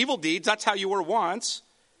 doing evil deeds, that's how you were once,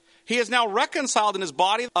 he is now reconciled in his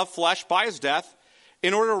body of flesh by his death,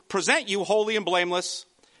 in order to present you holy and blameless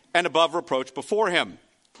and above reproach before him.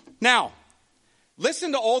 Now,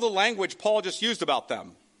 listen to all the language Paul just used about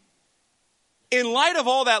them. In light of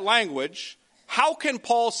all that language, how can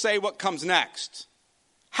Paul say what comes next?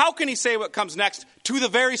 How can he say what comes next to the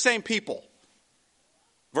very same people?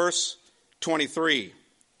 Verse 23.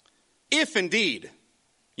 If indeed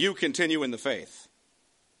you continue in the faith,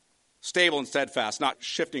 stable and steadfast, not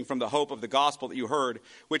shifting from the hope of the gospel that you heard,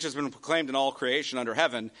 which has been proclaimed in all creation under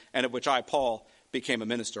heaven, and of which I, Paul, became a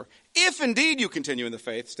minister. If indeed you continue in the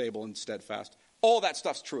faith, stable and steadfast, all that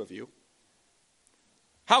stuff's true of you.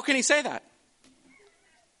 How can he say that?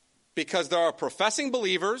 Because there are professing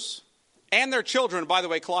believers and their children. By the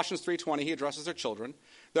way, Colossians 3:20, he addresses their children.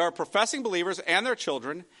 There are professing believers and their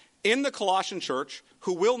children in the Colossian church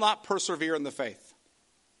who will not persevere in the faith.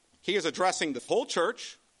 He is addressing the whole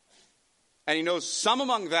church, and he knows some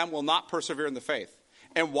among them will not persevere in the faith.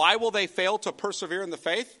 And why will they fail to persevere in the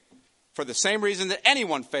faith? For the same reason that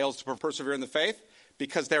anyone fails to persevere in the faith,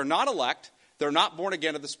 because they're not elect, they're not born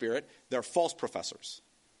again of the Spirit, they're false professors.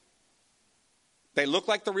 They look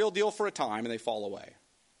like the real deal for a time, and they fall away.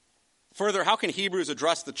 Further, how can Hebrews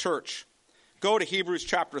address the church? Go to Hebrews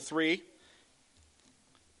chapter 3.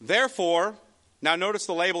 Therefore, now notice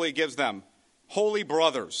the label he gives them, holy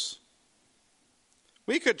brothers.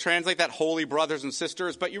 We could translate that holy brothers and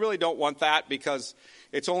sisters, but you really don't want that because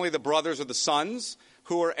it's only the brothers or the sons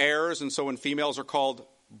who are heirs, and so when females are called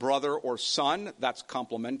brother or son, that's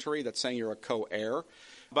complimentary. That's saying you're a co-heir.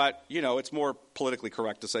 But, it's more politically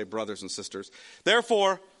correct to say brothers and sisters.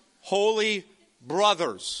 Therefore, holy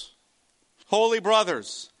brothers,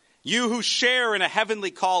 you who share in a heavenly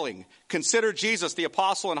calling, consider Jesus the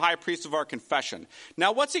apostle and high priest of our confession.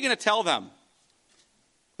 Now, what's he going to tell them?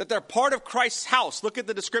 That they're part of Christ's house. Look at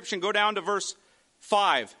the description. Go down to verse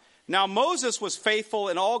 5. Now, Moses was faithful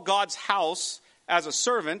in all God's house as a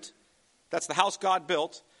servant. That's the house God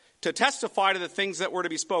built, to testify to the things that were to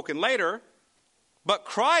be spoken later. But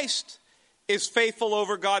Christ is faithful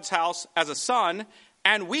over God's house as a son,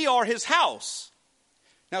 and we are his house.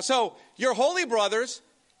 Now, so you're holy brothers,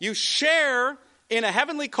 you share in a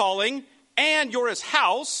heavenly calling, and you're his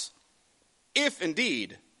house, if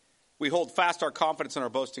indeed we hold fast our confidence and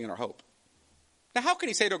our boasting and our hope. Now, how can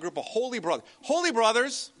he say to a group of holy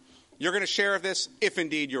brothers, you're going to share this if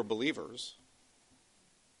indeed you're believers?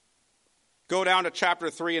 Go down to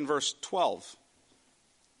chapter 3 and verse 12.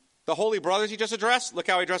 The holy brothers he just addressed, look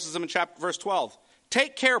how he addresses them in verse 12.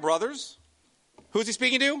 Take care, brothers. Who's he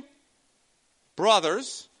speaking to?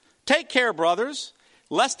 Brothers. Take care, brothers,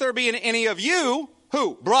 lest there be in any of you,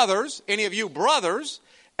 who? Brothers, any of you brothers,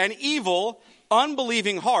 an evil,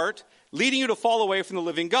 unbelieving heart, leading you to fall away from the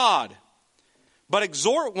living God. But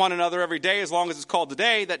exhort one another every day, as long as it's called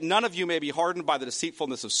today, that none of you may be hardened by the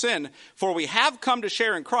deceitfulness of sin. For we have come to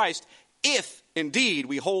share in Christ, if indeed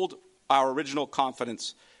we hold our original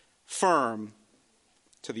confidence firm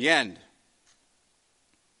to the end.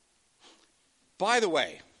 By the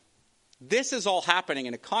way, this is all happening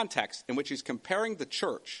in a context in which he's comparing the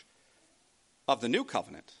church of the new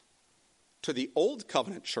covenant to the old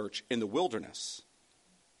covenant church in the wilderness.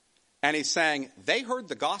 And he's saying they heard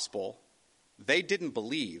the gospel, they didn't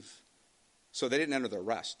believe, so they didn't enter their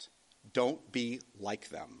rest. Don't be like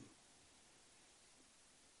them.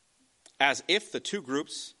 As if the two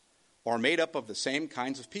groups are made up of the same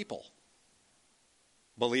kinds of people.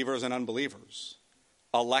 Believers and unbelievers.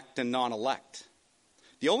 Elect and non-elect.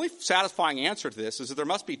 The only satisfying answer to this is that there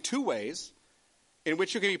must be two ways in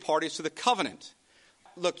which you can be parties to the covenant.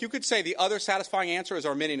 Look, you could say the other satisfying answer is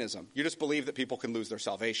Arminianism. You just believe that people can lose their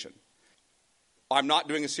salvation. I'm not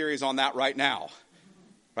doing a series on that right now,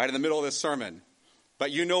 right in the middle of this sermon.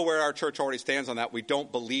 But you know where our church already stands on that. We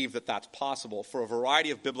don't believe that that's possible for a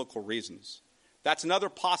variety of biblical reasons. That's another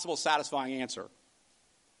possible satisfying answer.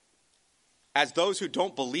 As those who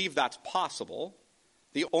don't believe that's possible,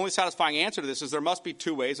 the only satisfying answer to this is there must be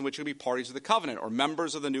two ways in which you can be parties to the covenant or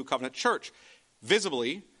members of the new covenant church,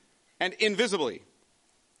 visibly and invisibly.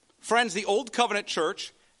 Friends, the old covenant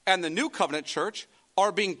church and the new covenant church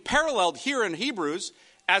are being paralleled here in Hebrews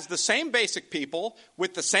as the same basic people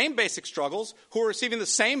with the same basic struggles who are receiving the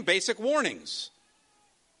same basic warnings.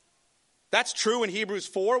 That's true in Hebrews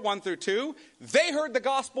 4, 1 through 2. They heard the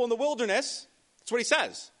gospel in the wilderness. That's what he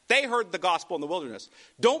says. They heard the gospel in the wilderness.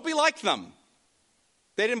 Don't be like them.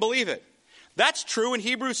 They didn't believe it. That's true in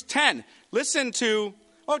Hebrews 10.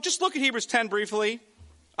 Just look at Hebrews 10 briefly.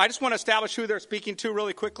 I just want to establish who they're speaking to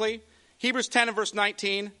really quickly. Hebrews 10 and verse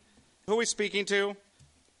 19. Who he's speaking to.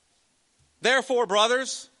 Therefore,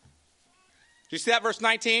 brothers. Do you see that verse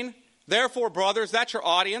 19? Therefore, brothers, that's your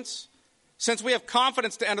audience. Since we have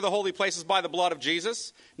confidence to enter the holy places by the blood of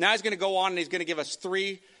Jesus. Now he's going to go on and he's going to give us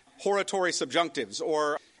three hortatory subjunctives.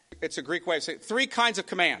 Or it's a Greek way of saying three kinds of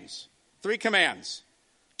commands. Three commands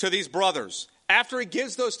to these brothers. After he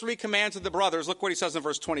gives those three commands to the brothers, look what he says in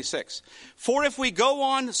verse 26. For if we go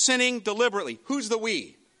on sinning deliberately, who's the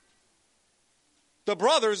we? The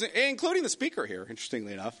brothers, including the speaker here,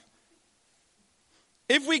 interestingly enough.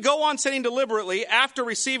 If we go on sinning deliberately after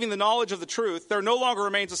receiving the knowledge of the truth, there no longer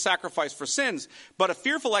remains a sacrifice for sins, but a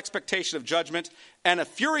fearful expectation of judgment and a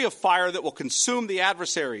fury of fire that will consume the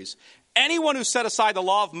adversaries. Anyone who set aside the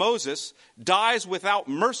law of Moses dies without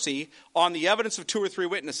mercy on the evidence of 2 or 3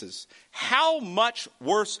 witnesses. How much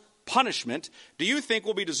worse punishment do you think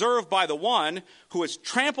will be deserved by the one who has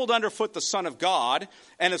trampled underfoot the Son of God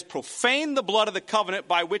and has profaned the blood of the covenant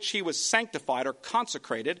by which he was sanctified or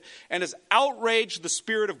consecrated and has outraged the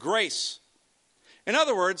Spirit of grace? In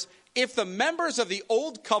other words, if the members of the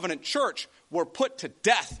old covenant church were put to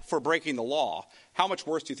death for breaking the law, how much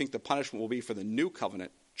worse do you think the punishment will be for the new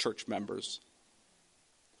covenant church members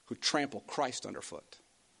who trample Christ underfoot?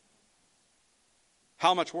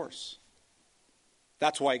 How much worse?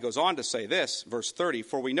 That's why he goes on to say this, verse 30,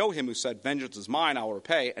 for we know him who said, vengeance is mine, I will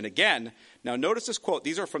repay. And again, now notice this quote.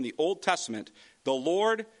 These are from the Old Testament. The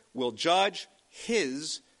Lord will judge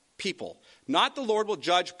his people. Not the Lord will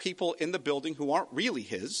judge people in the building who aren't really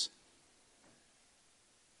his.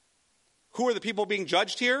 Who are the people being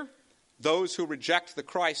judged here? Those who reject the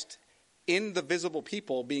Christ in the visible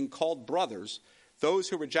people being called brothers. Those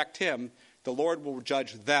who reject him, the Lord will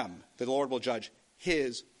judge them. The Lord will judge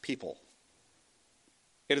his people.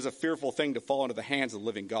 It is a fearful thing to fall into the hands of the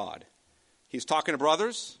living God. He's talking to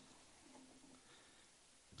brothers.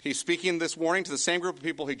 He's speaking this warning to the same group of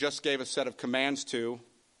people he just gave a set of commands to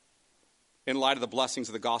in light of the blessings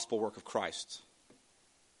of the gospel work of Christ.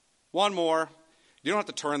 One more. You don't have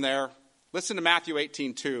to turn there. Listen to Matthew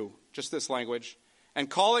 18:2, just this language. And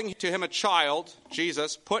calling to him a child,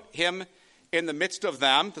 Jesus, put him in the midst of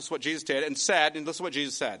them. This is what Jesus did, and said, and this is what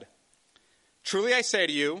Jesus said. Truly I say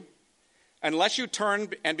to you, unless you turn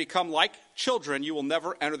and become like children, you will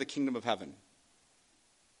never enter the kingdom of heaven.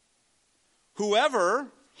 Whoever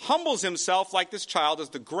humbles himself like this child is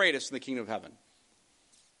the greatest in the kingdom of heaven.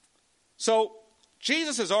 So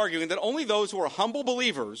Jesus is arguing that only those who are humble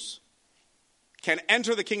believers can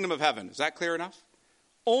enter the kingdom of heaven. Is that clear enough?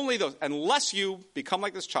 Only those, unless you become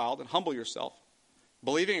like this child and humble yourself,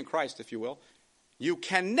 believing in Christ, if you will, you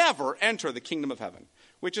can never enter the kingdom of heaven,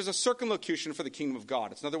 which is a circumlocution for the kingdom of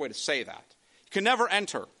God. It's another way to say that. You can never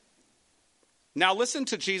enter. Now listen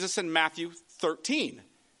to Jesus in Matthew 13.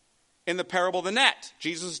 In the parable of the net.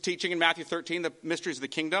 Jesus is teaching in Matthew 13 the mysteries of the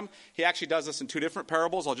kingdom. He actually does this in 2 different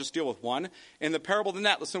parables. I'll just deal with one. In the parable of the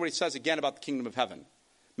net, listen to what he says again about the kingdom of heaven.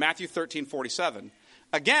 Matthew 13:47.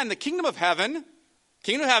 Again, the kingdom of heaven,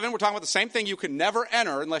 we're talking about the same thing you can never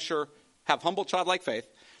enter unless you have humble childlike faith.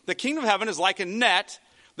 The kingdom of heaven is like a net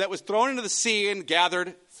that was thrown into the sea and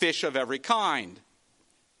gathered fish of every kind.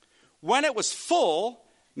 When it was full,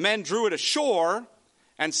 men drew it ashore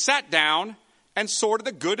and sat down and sorted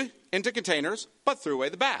the good into containers, but threw away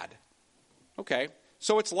the bad. Okay,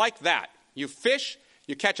 so it's like that. You fish,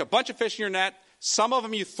 you catch a bunch of fish in your net. Some of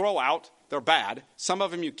them you throw out, they're bad. Some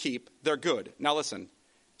of them you keep, they're good. Now listen,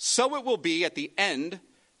 so it will be at the end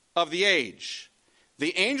of the age.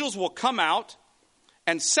 The angels will come out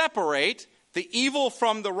and separate the evil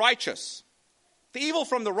from the righteous. The evil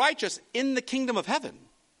from the righteous in the kingdom of heaven.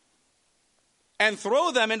 and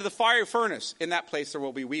throw them into the fiery furnace. In that place there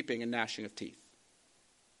will be weeping and gnashing of teeth.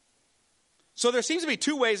 So there seems to be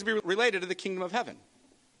two ways to be related to the kingdom of heaven,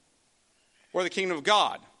 or the kingdom of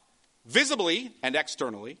God. Visibly and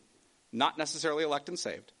externally, not necessarily elect and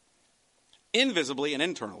saved. Invisibly and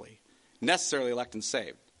internally, necessarily elect and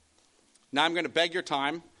saved. Now I'm going to beg your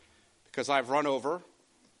time because I've run over,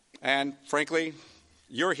 and frankly,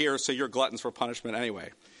 you're here, so you're gluttons for punishment anyway.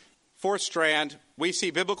 Fourth strand, we see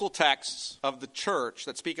biblical texts of the church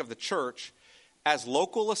that speak of the church as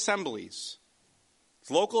local assemblies. It's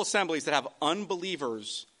local assemblies that have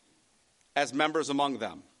unbelievers as members among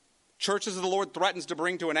them. Churches the Lord threatens to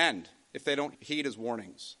bring to an end if they don't heed his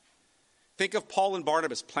warnings. Think of Paul and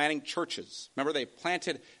Barnabas planting churches. Remember, they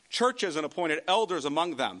planted churches and appointed elders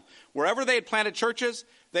among them. Wherever they had planted churches,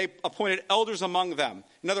 they appointed elders among them.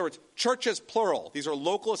 In other words, churches plural. These are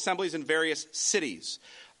local assemblies in various cities.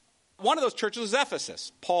 One of those churches is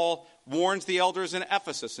Ephesus. Paul warns the elders in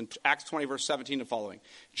Ephesus in Acts 20, verse 17 and following.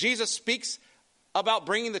 Jesus speaks about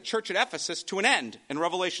bringing the church at Ephesus to an end in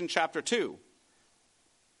Revelation chapter 2.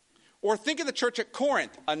 Or think of the church at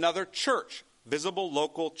Corinth, another church, visible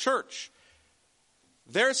local church.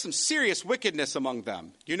 There's some serious wickedness among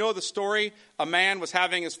them. You know the story? A man was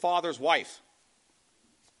having his father's wife.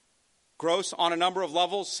 Gross on a number of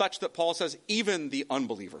levels, such that Paul says even the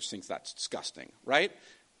unbelievers think that's disgusting, right?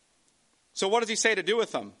 So what does he say to do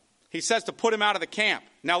with them? He says to put him out of the camp.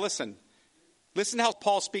 Now listen how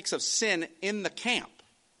Paul speaks of sin in the camp.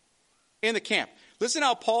 In the camp. Listen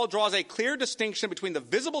how Paul draws a clear distinction between the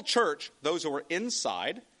visible church, those who are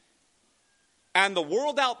inside, and the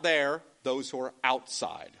world out there, those who are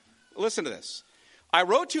outside. Listen to this. I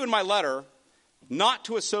wrote to you in my letter not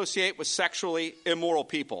to associate with sexually immoral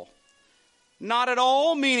people. Not at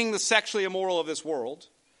all meaning the sexually immoral of this world,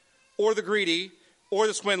 or the greedy, or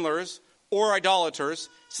the swindlers, or idolaters,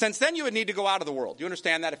 since then you would need to go out of the world. You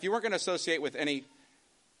understand that? If you weren't going to associate with any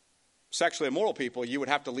sexually immoral people, you would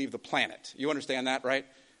have to leave the planet. You understand that, right?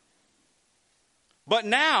 But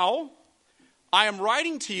now, I am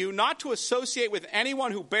writing to you not to associate with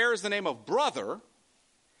anyone who bears the name of brother,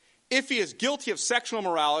 if he is guilty of sexual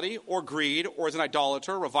immorality or greed, or is an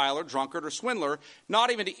idolater, reviler, drunkard, or swindler,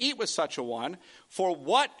 not even to eat with such a one. For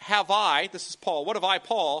what have I, this is Paul, what have I,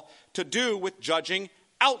 Paul, to do with judging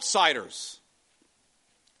outsiders?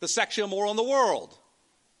 The sexually immoral in the world.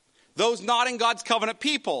 Those not in God's covenant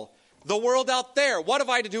people. The world out there. What have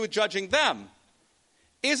I to do with judging them?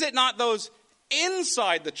 Is it not those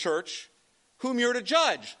inside the church whom you're to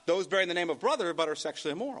judge? Those bearing the name of brother but are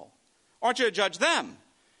sexually immoral. Aren't you to judge them?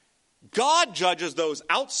 God judges those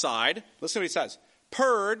outside. Listen to what he says.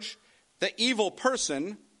 Purge the evil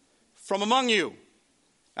person from among you.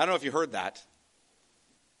 I don't know if you heard that.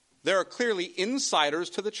 There are clearly insiders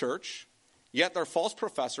to the church, yet there are false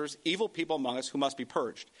professors, evil people among us who must be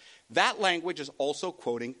purged. That language is also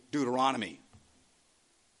quoting Deuteronomy.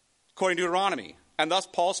 Quoting Deuteronomy. And thus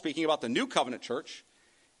Paul speaking about the new covenant church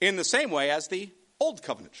in the same way as the old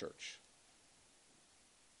covenant church.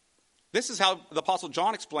 This is how the Apostle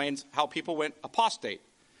John explains how people went apostate.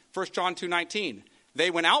 1 John 2:19.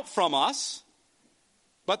 They went out from us,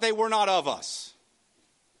 but they were not of us.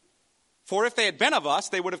 For if they had been of us,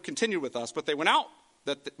 they would have continued with us, but they went out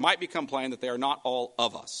that it might become plain that they are not all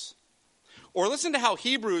of us. Or listen to how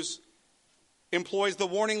Hebrews employs the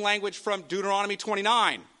warning language from Deuteronomy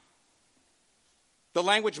 29. The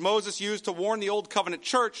language Moses used to warn the old covenant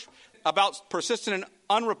church about persistent and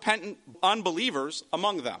unrepentant unbelievers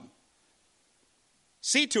among them.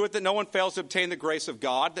 See to it that no one fails to obtain the grace of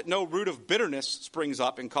God, that no root of bitterness springs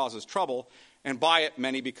up and causes trouble, and by it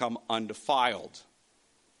many become undefiled.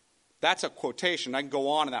 That's a quotation. I can go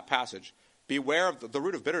on in that passage. Beware of the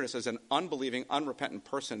root of bitterness as an unbelieving, unrepentant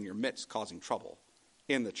person in your midst causing trouble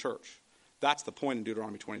in the church. That's the point in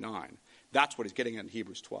Deuteronomy 29. That's what he's getting at in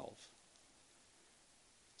Hebrews 12.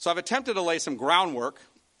 So I've attempted to lay some groundwork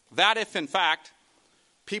that if, in fact,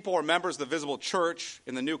 people are members of the visible church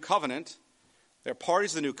in the new covenant, they're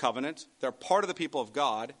parties of the new covenant, they're part of the people of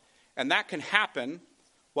God, and that can happen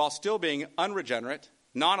while still being unregenerate,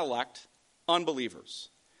 non-elect, unbelievers.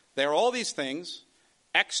 They are all these things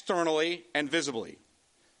externally and visibly.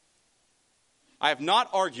 I have not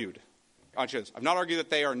argued that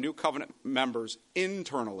they are new covenant members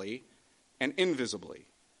internally and invisibly.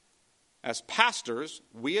 As pastors,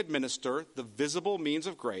 we administer the visible means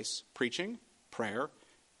of grace, preaching, prayer,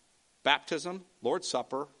 baptism, Lord's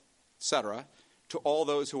Supper, etc., to all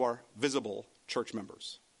those who are visible church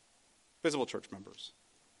members. Visible church members.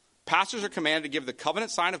 Pastors are commanded to give the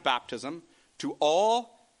covenant sign of baptism to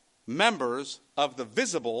all members of the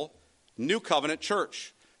visible new covenant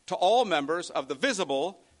church, to all members of the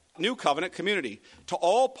visible New Covenant community, to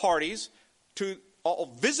all parties, to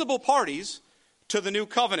all visible parties to the New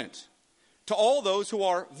Covenant, to all those who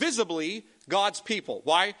are visibly God's people.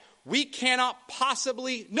 Why? We cannot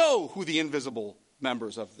possibly know who the invisible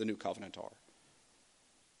members of the New Covenant are.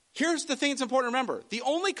 Here's the thing that's important to remember. The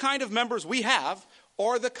only kind of members we have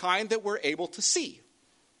are the kind that we're able to see,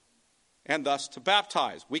 and thus to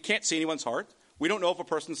baptize. We can't see anyone's heart. We don't know if a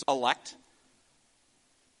person's elect.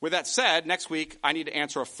 With that said, next week I need to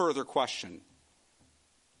answer a further question.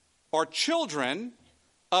 Are children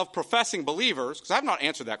of professing believers, because I have not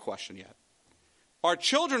answered that question yet, are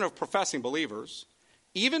children of professing believers,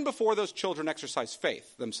 even before those children exercise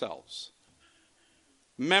faith themselves,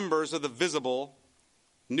 members of the visible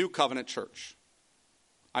New Covenant church?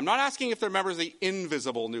 I'm not asking if they're members of the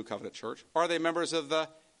invisible New Covenant church. Are they members of the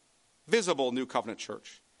visible New Covenant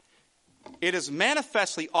church? It is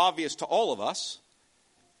manifestly obvious to all of us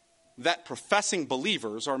that professing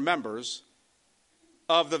believers are members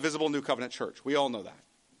of the visible New Covenant church. We all know that.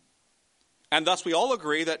 And thus we all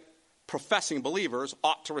agree that professing believers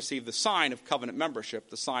ought to receive the sign of covenant membership,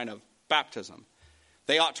 the sign of baptism.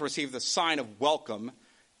 They ought to receive the sign of welcome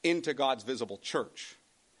into God's visible church.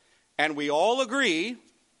 And we all agree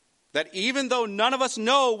that even though none of us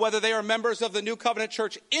know whether they are members of the New Covenant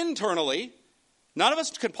church internally, none of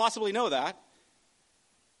us can possibly know that.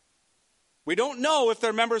 We don't know if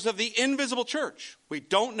they're members of the invisible church. We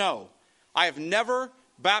don't know. I have never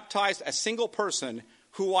baptized a single person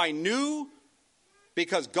who I knew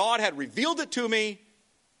because God had revealed it to me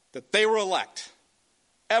that they were elect.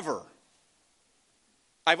 Ever.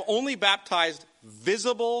 I've only baptized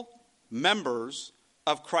visible members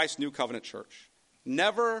of Christ's New Covenant church.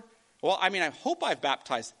 Never, I hope I've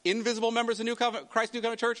baptized invisible members of Christ's New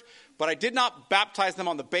Covenant church, but I did not baptize them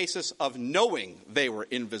on the basis of knowing they were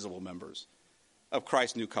invisible members of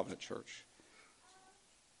Christ's New Covenant church.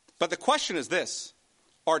 But the question is this: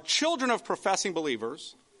 are children of professing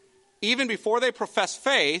believers, even before they profess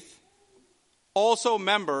faith, also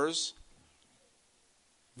members,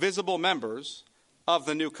 visible members of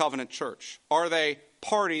the New Covenant church? Are they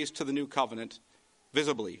parties to the New Covenant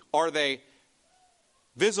visibly? Are they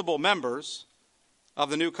visible members of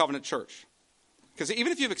the New Covenant church? Because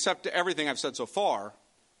even if you've accepted everything I've said so far,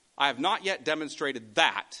 I have not yet demonstrated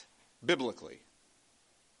that biblically.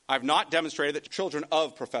 I've not demonstrated that children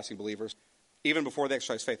of professing believers, even before they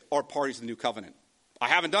exercise faith, are parties to the New Covenant. I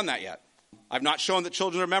haven't done that yet. I've not shown that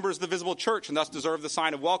children are members of the visible church and thus deserve the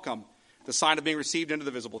sign of welcome, the sign of being received into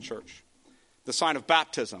the visible church, the sign of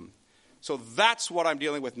baptism. So that's what I'm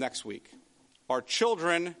dealing with next week. Are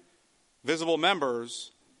children visible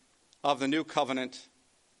members of the New Covenant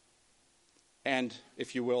and,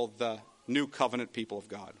 if you will, the New Covenant people of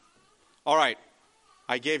God? All right.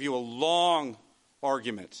 I gave you a long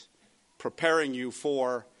argument preparing you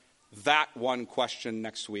for that one question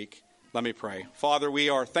next week. Let me pray. Father, we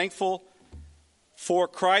are thankful for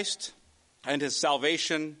Christ and his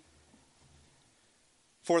salvation,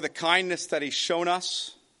 for the kindness that he's shown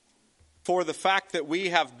us, for the fact that we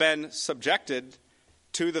have been subjected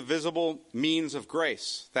to the visible means of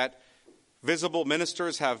grace, that visible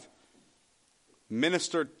ministers have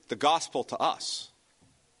ministered the gospel to us,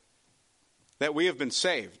 that we have been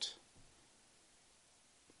saved.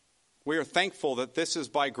 We are thankful that this is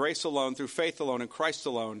by grace alone, through faith alone, in Christ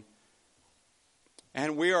alone.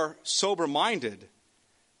 And we are sober-minded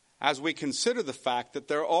as we consider the fact that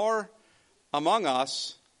there are among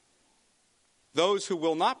us those who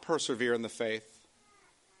will not persevere in the faith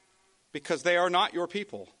because they are not your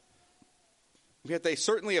people. Yet they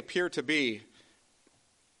certainly appear to be.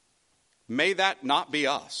 May that not be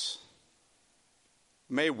us.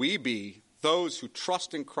 May we be those who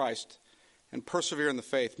trust in Christ and persevere in the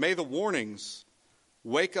faith. May the warnings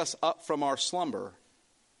wake us up from our slumber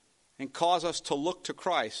and cause us to look to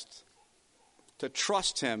Christ, to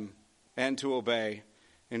trust him, and to obey.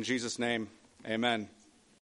 In Jesus' name, amen.